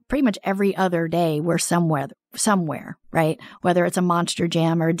 Pretty much every other day we're somewhere, right? Whether it's a Monster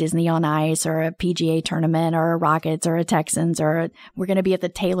Jam or a Disney on Ice or a PGA tournament or a Rockets or a Texans or we're going to be at the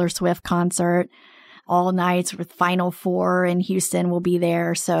Taylor Swift concert all nights with Final Four in Houston. We'll be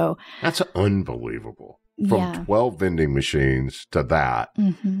there. So that's unbelievable. From 12 vending machines to that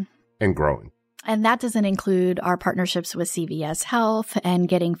and growing. And that doesn't include our partnerships with CVS Health and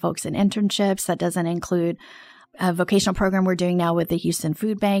getting folks in internships. That doesn't include a vocational program we're doing now with the Houston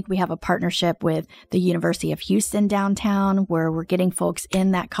Food Bank. We have a partnership with the University of Houston downtown where we're getting folks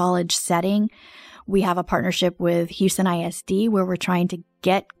in that college setting. We have a partnership with Houston ISD where we're trying to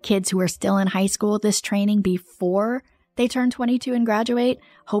get kids who are still in high school this training before they turn 22 and graduate,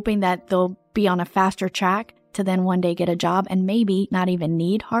 hoping that they'll be on a faster track to then one day get a job and maybe not even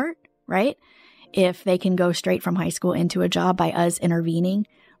need Hart, right? If they can go straight from high school into a job by us intervening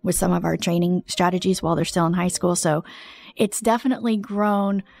with some of our training strategies while they're still in high school. So it's definitely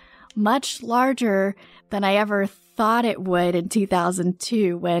grown much larger than I ever thought it would in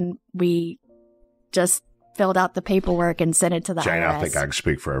 2002 when we just filled out the paperwork and sent it to the Jane, IRS. I think I can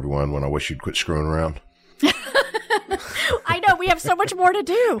speak for everyone when I wish you'd quit screwing around. I know. We have so much more to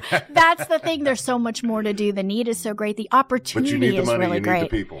do. That's the thing. There's so much more to do. The need is so great. The opportunity but you need the is money, really you great.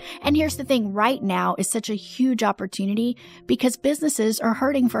 need the people. And here's the thing. Right now is such a huge opportunity because businesses are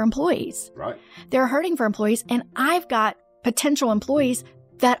hurting for employees. Right. They're hurting for employees. And I've got potential employees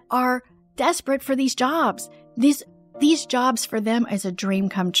that are desperate for these jobs. These jobs for them is a dream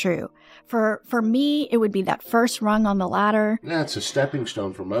come true. For me, it would be that first rung on the ladder. Yeah, it's a stepping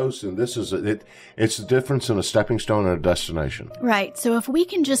stone for most, and this is it's the difference in a stepping stone and a destination. Right. So if we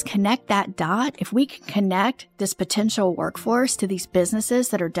can just connect that dot, if we can connect this potential workforce to these businesses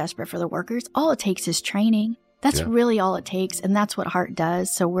that are desperate for the workers, all it takes is training. That's really all it takes, and that's what Hart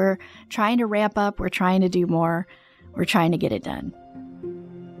does. So we're trying to ramp up. We're trying to do more. We're trying to get it done.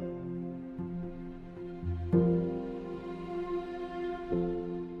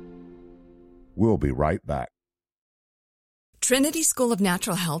 We'll be right back. Trinity School of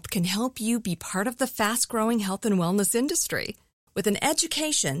Natural Health can help you be part of the fast-growing health and wellness industry. With an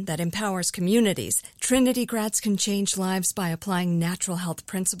education that empowers communities, Trinity grads can change lives by applying natural health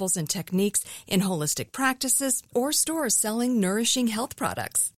principles and techniques in holistic practices or stores selling nourishing health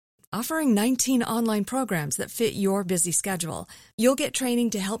products. Offering 19 online programs that fit your busy schedule, you'll get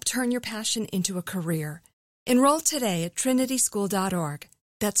training to help turn your passion into a career. Enroll today at trinityschool.org.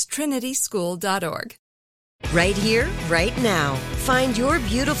 That's trinityschool.org. Right here, right now. Find your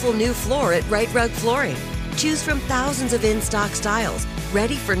beautiful new floor at Right Rug Flooring. Choose from thousands of in-stock styles,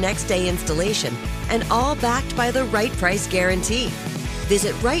 ready for next day installation, and all backed by the right price guarantee.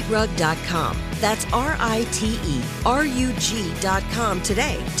 Visit rightrug.com. That's RITERUG.com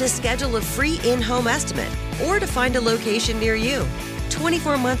today to schedule a free in-home estimate or to find a location near you.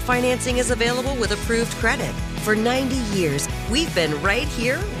 24-month financing is available with approved credit. For 90 years, we've been right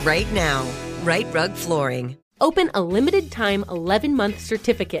here, right now. Right Rug Flooring. Open a limited-time 11-month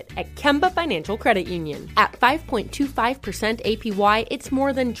certificate at Kemba Financial Credit Union. At 5.25% APY, it's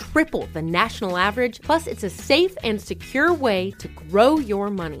more than triple the national average, plus it's a safe and secure way to grow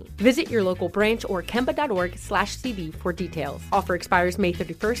your money. Visit your local branch or kemba.org/cb for details. Offer expires May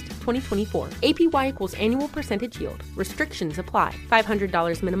 31st, 2024. APY equals annual percentage yield. Restrictions apply.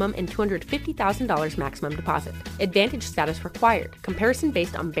 $500 minimum and $250,000 maximum deposit. Advantage status required. Comparison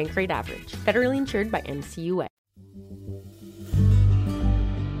based on bank rate average. Federally insured by NCUA.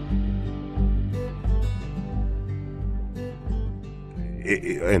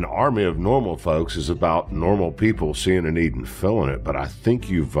 An army of normal folks is about normal people seeing a need and filling it, but I think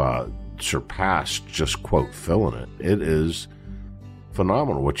you've surpassed just, quote, filling it. It is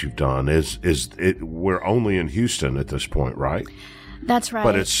phenomenal what you've done. We're only in Houston at this point, right? That's right.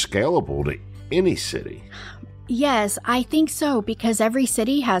 But it's scalable to any city. Yes, I think so, because every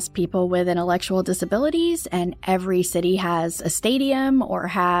city has people with intellectual disabilities, and every city has a stadium or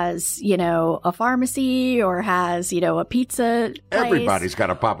has, a pharmacy or has, a pizza place. Everybody's got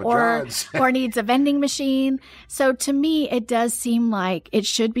a Papa John's. or needs a vending machine. So to me, it does seem like it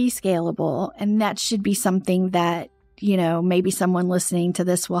should be scalable, and that should be something that, maybe someone listening to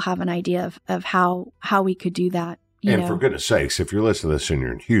this will have an idea of how we could do that. And for goodness sakes, if you're listening to this and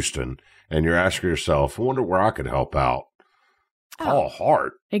you're in Houston and you're asking yourself, I wonder where I could help out, call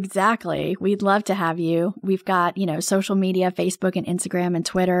Heart. Exactly. We'd love to have you. We've got, social media, Facebook and Instagram and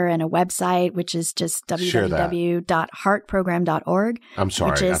Twitter, and a website, which is just www.heartprogram.org. I'm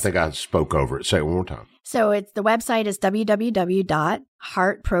sorry. I think I spoke over it. Say it one more time. So the website is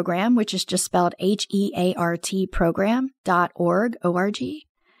www.heartprogram, which is just spelled HEART program.org, O-R-G.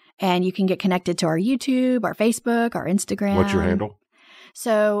 And you can get connected to our YouTube, our Facebook, our Instagram. What's your handle?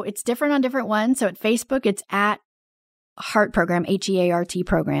 So it's different on different ones. So at Facebook, it's at Heart Program, HEART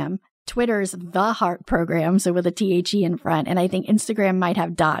program. Twitter's The Heart Program, so with a THE in front. And I think Instagram might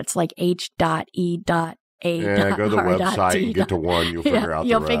have dots, like H.E.A. Yeah, go to the website and get to one. You'll figure out the rest.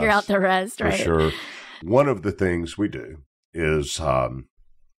 You'll figure out the rest, right? For sure. One of the things we do is I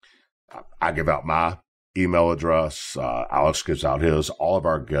give out my email address. Alex gives out his. All of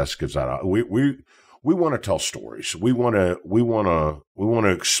our guests gives out. We want to tell stories. We want to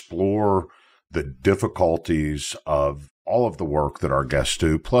explore the difficulties of all of the work that our guests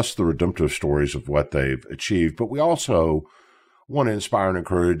do, plus the redemptive stories of what they've achieved. But we also want to inspire and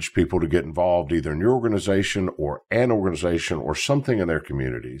encourage people to get involved either in your organization or an organization or something in their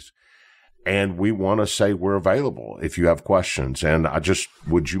communities. And we want to say we're available if you have questions. And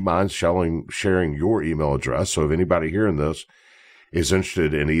would you mind sharing your email address? So if anybody hearing this is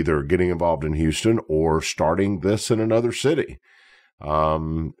interested in either getting involved in Houston or starting this in another city,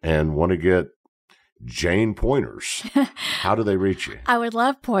 and want to get Jane pointers, how do they reach you? I would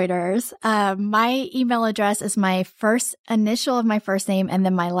love pointers. My email address is my first initial of my first name and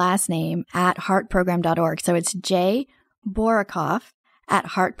then my last name at heartprogram.org. So it's J Borochoff at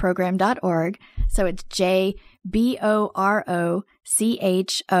heartprogram.org. So it's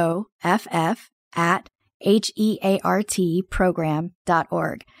JBOROCHOFF at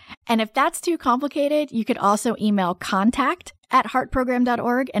HEARTprogram.org. And if that's too complicated, you could also email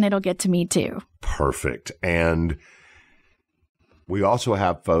contact@heartprogram.org and it'll get to me too. Perfect. And we also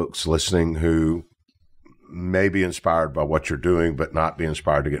have folks listening who may be inspired by what you're doing, but not be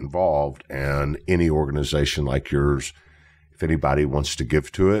inspired to get involved. And any organization like yours, if anybody wants to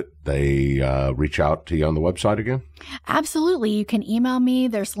give to it, they reach out to you on the website again? Absolutely. You can email me.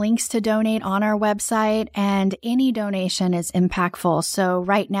 There's links to donate on our website, and any donation is impactful. So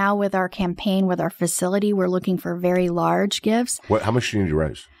right now with our campaign, with our facility, we're looking for very large gifts. How much do you need to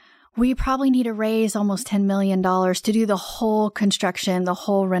raise? We probably need to raise almost $10 million to do the whole construction, the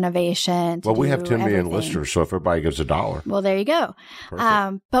whole renovation. Well, we have 10 million listeners, so if everybody gives $1. Well, there you go.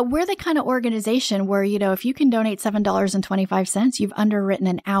 But we're the kind of organization where, if you can donate $7.25, you've underwritten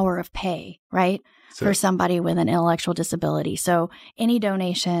an hour of pay, right? For somebody with an intellectual disability. So any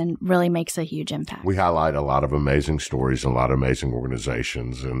donation really makes a huge impact. We highlight a lot of amazing stories and a lot of amazing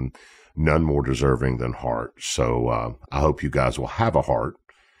organizations, and none more deserving than Heart. So I hope you guys will have a heart.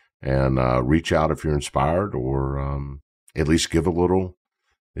 And reach out if you're inspired, or at least give a little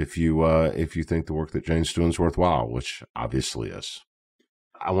if you think the work that Jane's doing is worthwhile, which obviously is.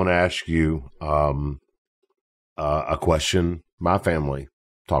 I want to ask you a question my family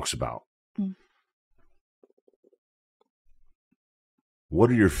talks about. Mm.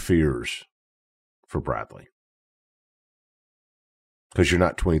 What are your fears for Bradley? Because you're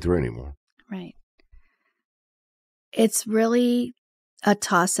not 23 anymore. Right. It's really a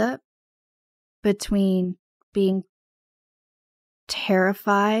toss-up between being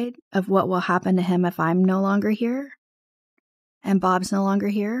terrified of what will happen to him if I'm no longer here and Bob's no longer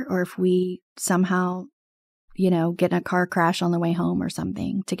here, or if we somehow, get in a car crash on the way home or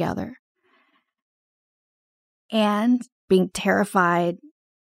something together. And being terrified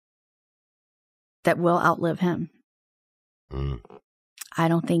that we'll outlive him. I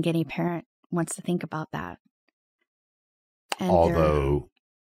don't think any parent wants to think about that. And although,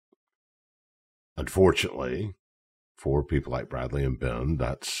 unfortunately, for people like Bradley and Ben,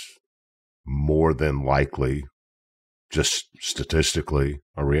 that's more than likely, just statistically,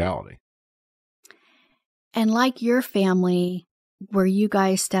 a reality. And like your family, where you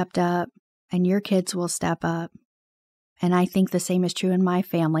guys stepped up and your kids will step up, and I think the same is true in my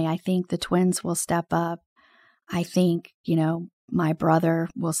family. I think the twins will step up. I think, my brother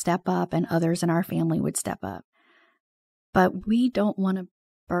will step up and others in our family would step up. But we don't want to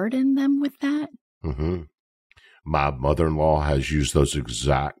burden them with that. Mm-hmm. My mother-in-law has used those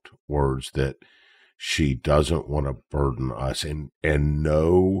exact words, that she doesn't want to burden us, and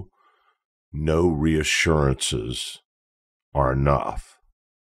no reassurances are enough.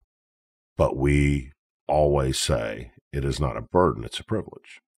 But we always say it is not a burden, it's a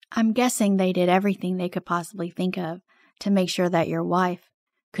privilege. I'm guessing they did everything they could possibly think of to make sure that your wife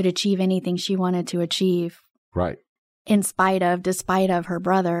could achieve anything she wanted to achieve. Right. Despite of her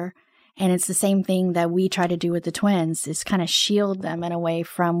brother. And it's the same thing that we try to do with the twins, is kind of shield them in a way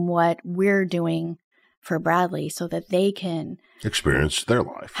from what we're doing for Bradley, so that they can experience their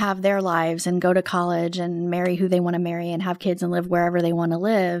life, have their lives, and go to college and marry who they want to marry and have kids and live wherever they want to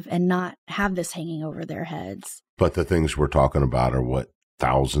live, and not have this hanging over their heads. But the things we're talking about are what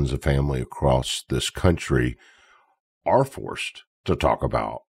thousands of families across this country are forced to talk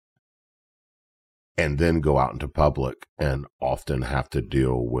about, and then go out into public and often have to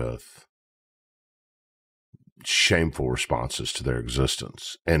deal with shameful responses to their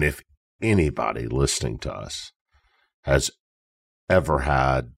existence. And if anybody listening to us has ever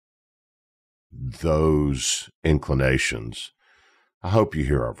had those inclinations, I hope you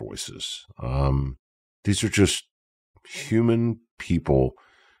hear our voices. These are just human people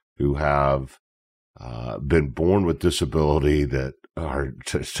who have been born with disability that are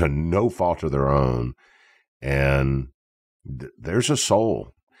to no fault of their own. And there's a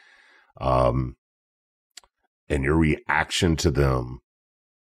soul. And your reaction to them,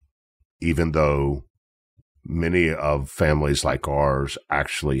 even though many of families like ours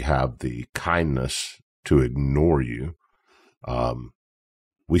actually have the kindness to ignore you,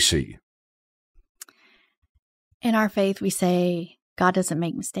 we see you. In our faith, we say God doesn't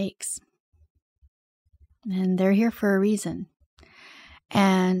make mistakes. And they're here for a reason.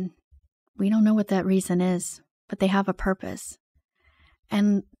 And we don't know what that reason is, but they have a purpose.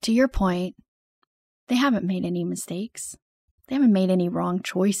 And to your point, they haven't made any mistakes. They haven't made any wrong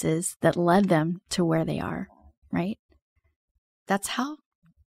choices that led them to where they are, right? That's how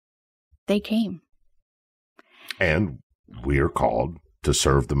they came. And we are called to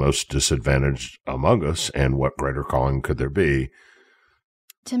serve the most disadvantaged among us, and what greater calling could there be?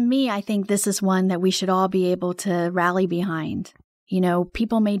 To me, I think this is one that we should all be able to rally behind.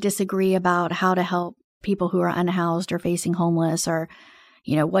 People may disagree about how to help people who are unhoused or facing homeless, or,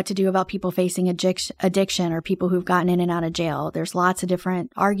 what to do about people facing addiction or people who've gotten in and out of jail. There's lots of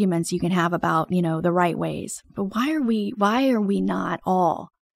different arguments you can have about, the right ways. But why are we not all,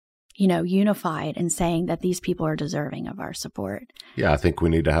 unified in saying that these people are deserving of our support? Yeah, I think we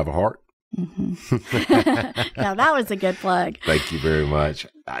need to have a heart. Mm-hmm. Now, that was a good plug. Thank you very much.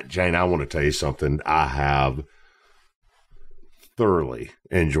 Jane, I want to tell you something. I have thoroughly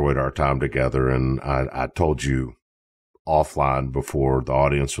enjoyed our time together, and I told you offline before the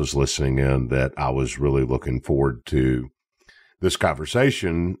audience was listening in that I was really looking forward to this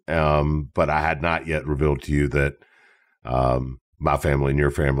conversation, but I had not yet revealed to you that my family and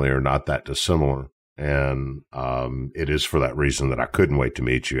your family are not that dissimilar. And it is for that reason that I couldn't wait to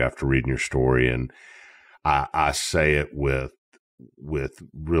meet you after reading your story. And I say it with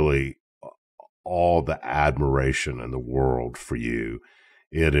really all the admiration in the world for you.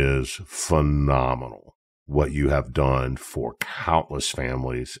 It is phenomenal what you have done for countless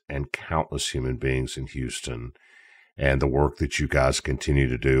families and countless human beings in Houston, and the work that you guys continue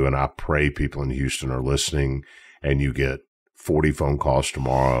to do. And I pray people in Houston are listening, and you get 40 phone calls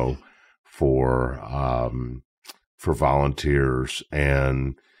tomorrow for volunteers.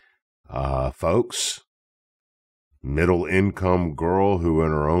 And folks, middle income girl who,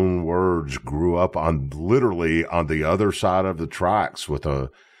 in her own words, grew up literally on the other side of the tracks with a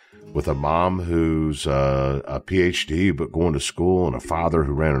mom who's a PhD but going to school, and a father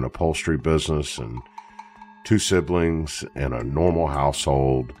who ran an upholstery business, and 2 siblings in a normal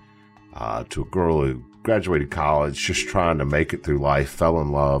household, to a girl who graduated college, just trying to make it through life, fell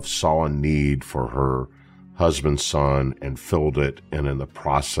in love, saw a need for her husband's son and filled it, and in the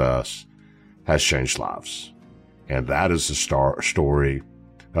process has changed lives. And that is the story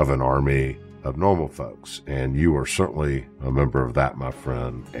of an army of normal folks. And you are certainly a member of that, my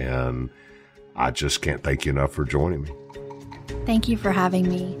friend. And I just can't thank you enough for joining me. Thank you for having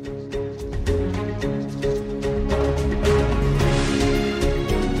me.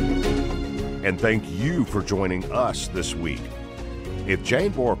 And thank you for joining us this week. If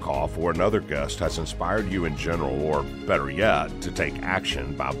Jane Borochoff or another guest has inspired you in general, or better yet, to take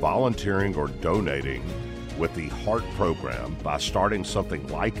action by volunteering or donating with the HEART program, by starting something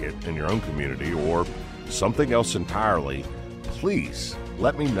like it in your own community or something else entirely, please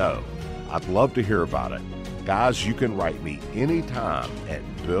let me know. I'd love to hear about it. Guys, you can write me anytime at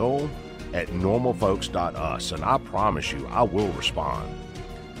bill@normalfolks.us, and I promise you I will respond.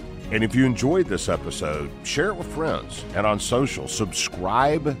 And if you enjoyed this episode, share it with friends. And on social,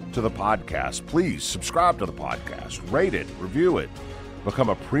 subscribe to the podcast. Please subscribe to the podcast, rate it, review it, become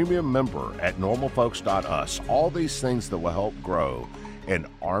a premium member at normalfolks.us. All these things that will help grow an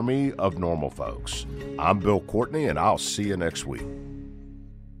army of normal folks. I'm Bill Courtney, and I'll see you next week.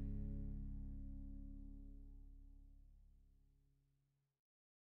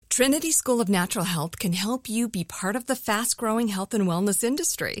 Trinity School of Natural Health can help you be part of the fast-growing health and wellness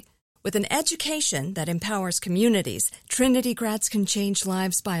industry. With an education that empowers communities, Trinity grads can change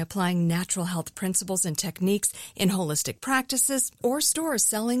lives by applying natural health principles and techniques in holistic practices or stores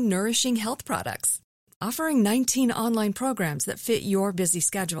selling nourishing health products. Offering 19 online programs that fit your busy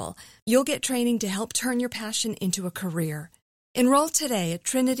schedule, you'll get training to help turn your passion into a career. Enroll today at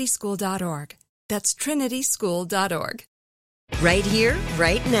trinityschool.org. That's trinityschool.org. Right here,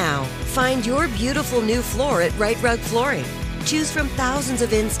 right now. Find your beautiful new floor at Right Rug Flooring. Choose from thousands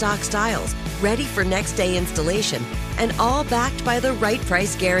of in-stock styles, ready for next day installation, and all backed by the right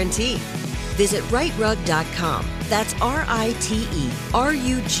price guarantee. Visit rightrug.com. That's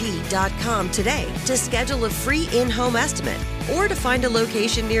RITERUG.com today to schedule a free in-home estimate or to find a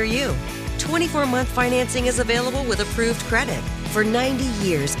location near you. 24-month financing is available with approved credit. For 90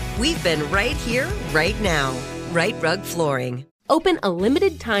 years, we've been right here, right now. Right Rug Flooring. Open a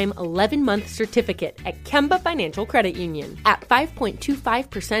limited-time 11-month certificate at Kemba Financial Credit Union. At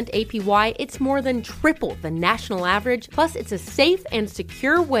 5.25% APY, it's more than triple the national average, plus it's a safe and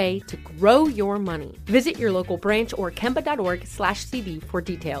secure way to grow your money. Visit your local branch or kemba.org/CD for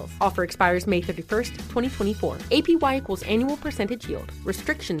details. Offer expires May 31st, 2024. APY equals annual percentage yield.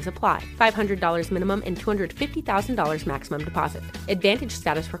 Restrictions apply. $500 minimum and $250,000 maximum deposit. Advantage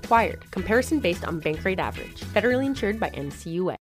status required. Comparison based on bank rate average. Federally insured by NCUA.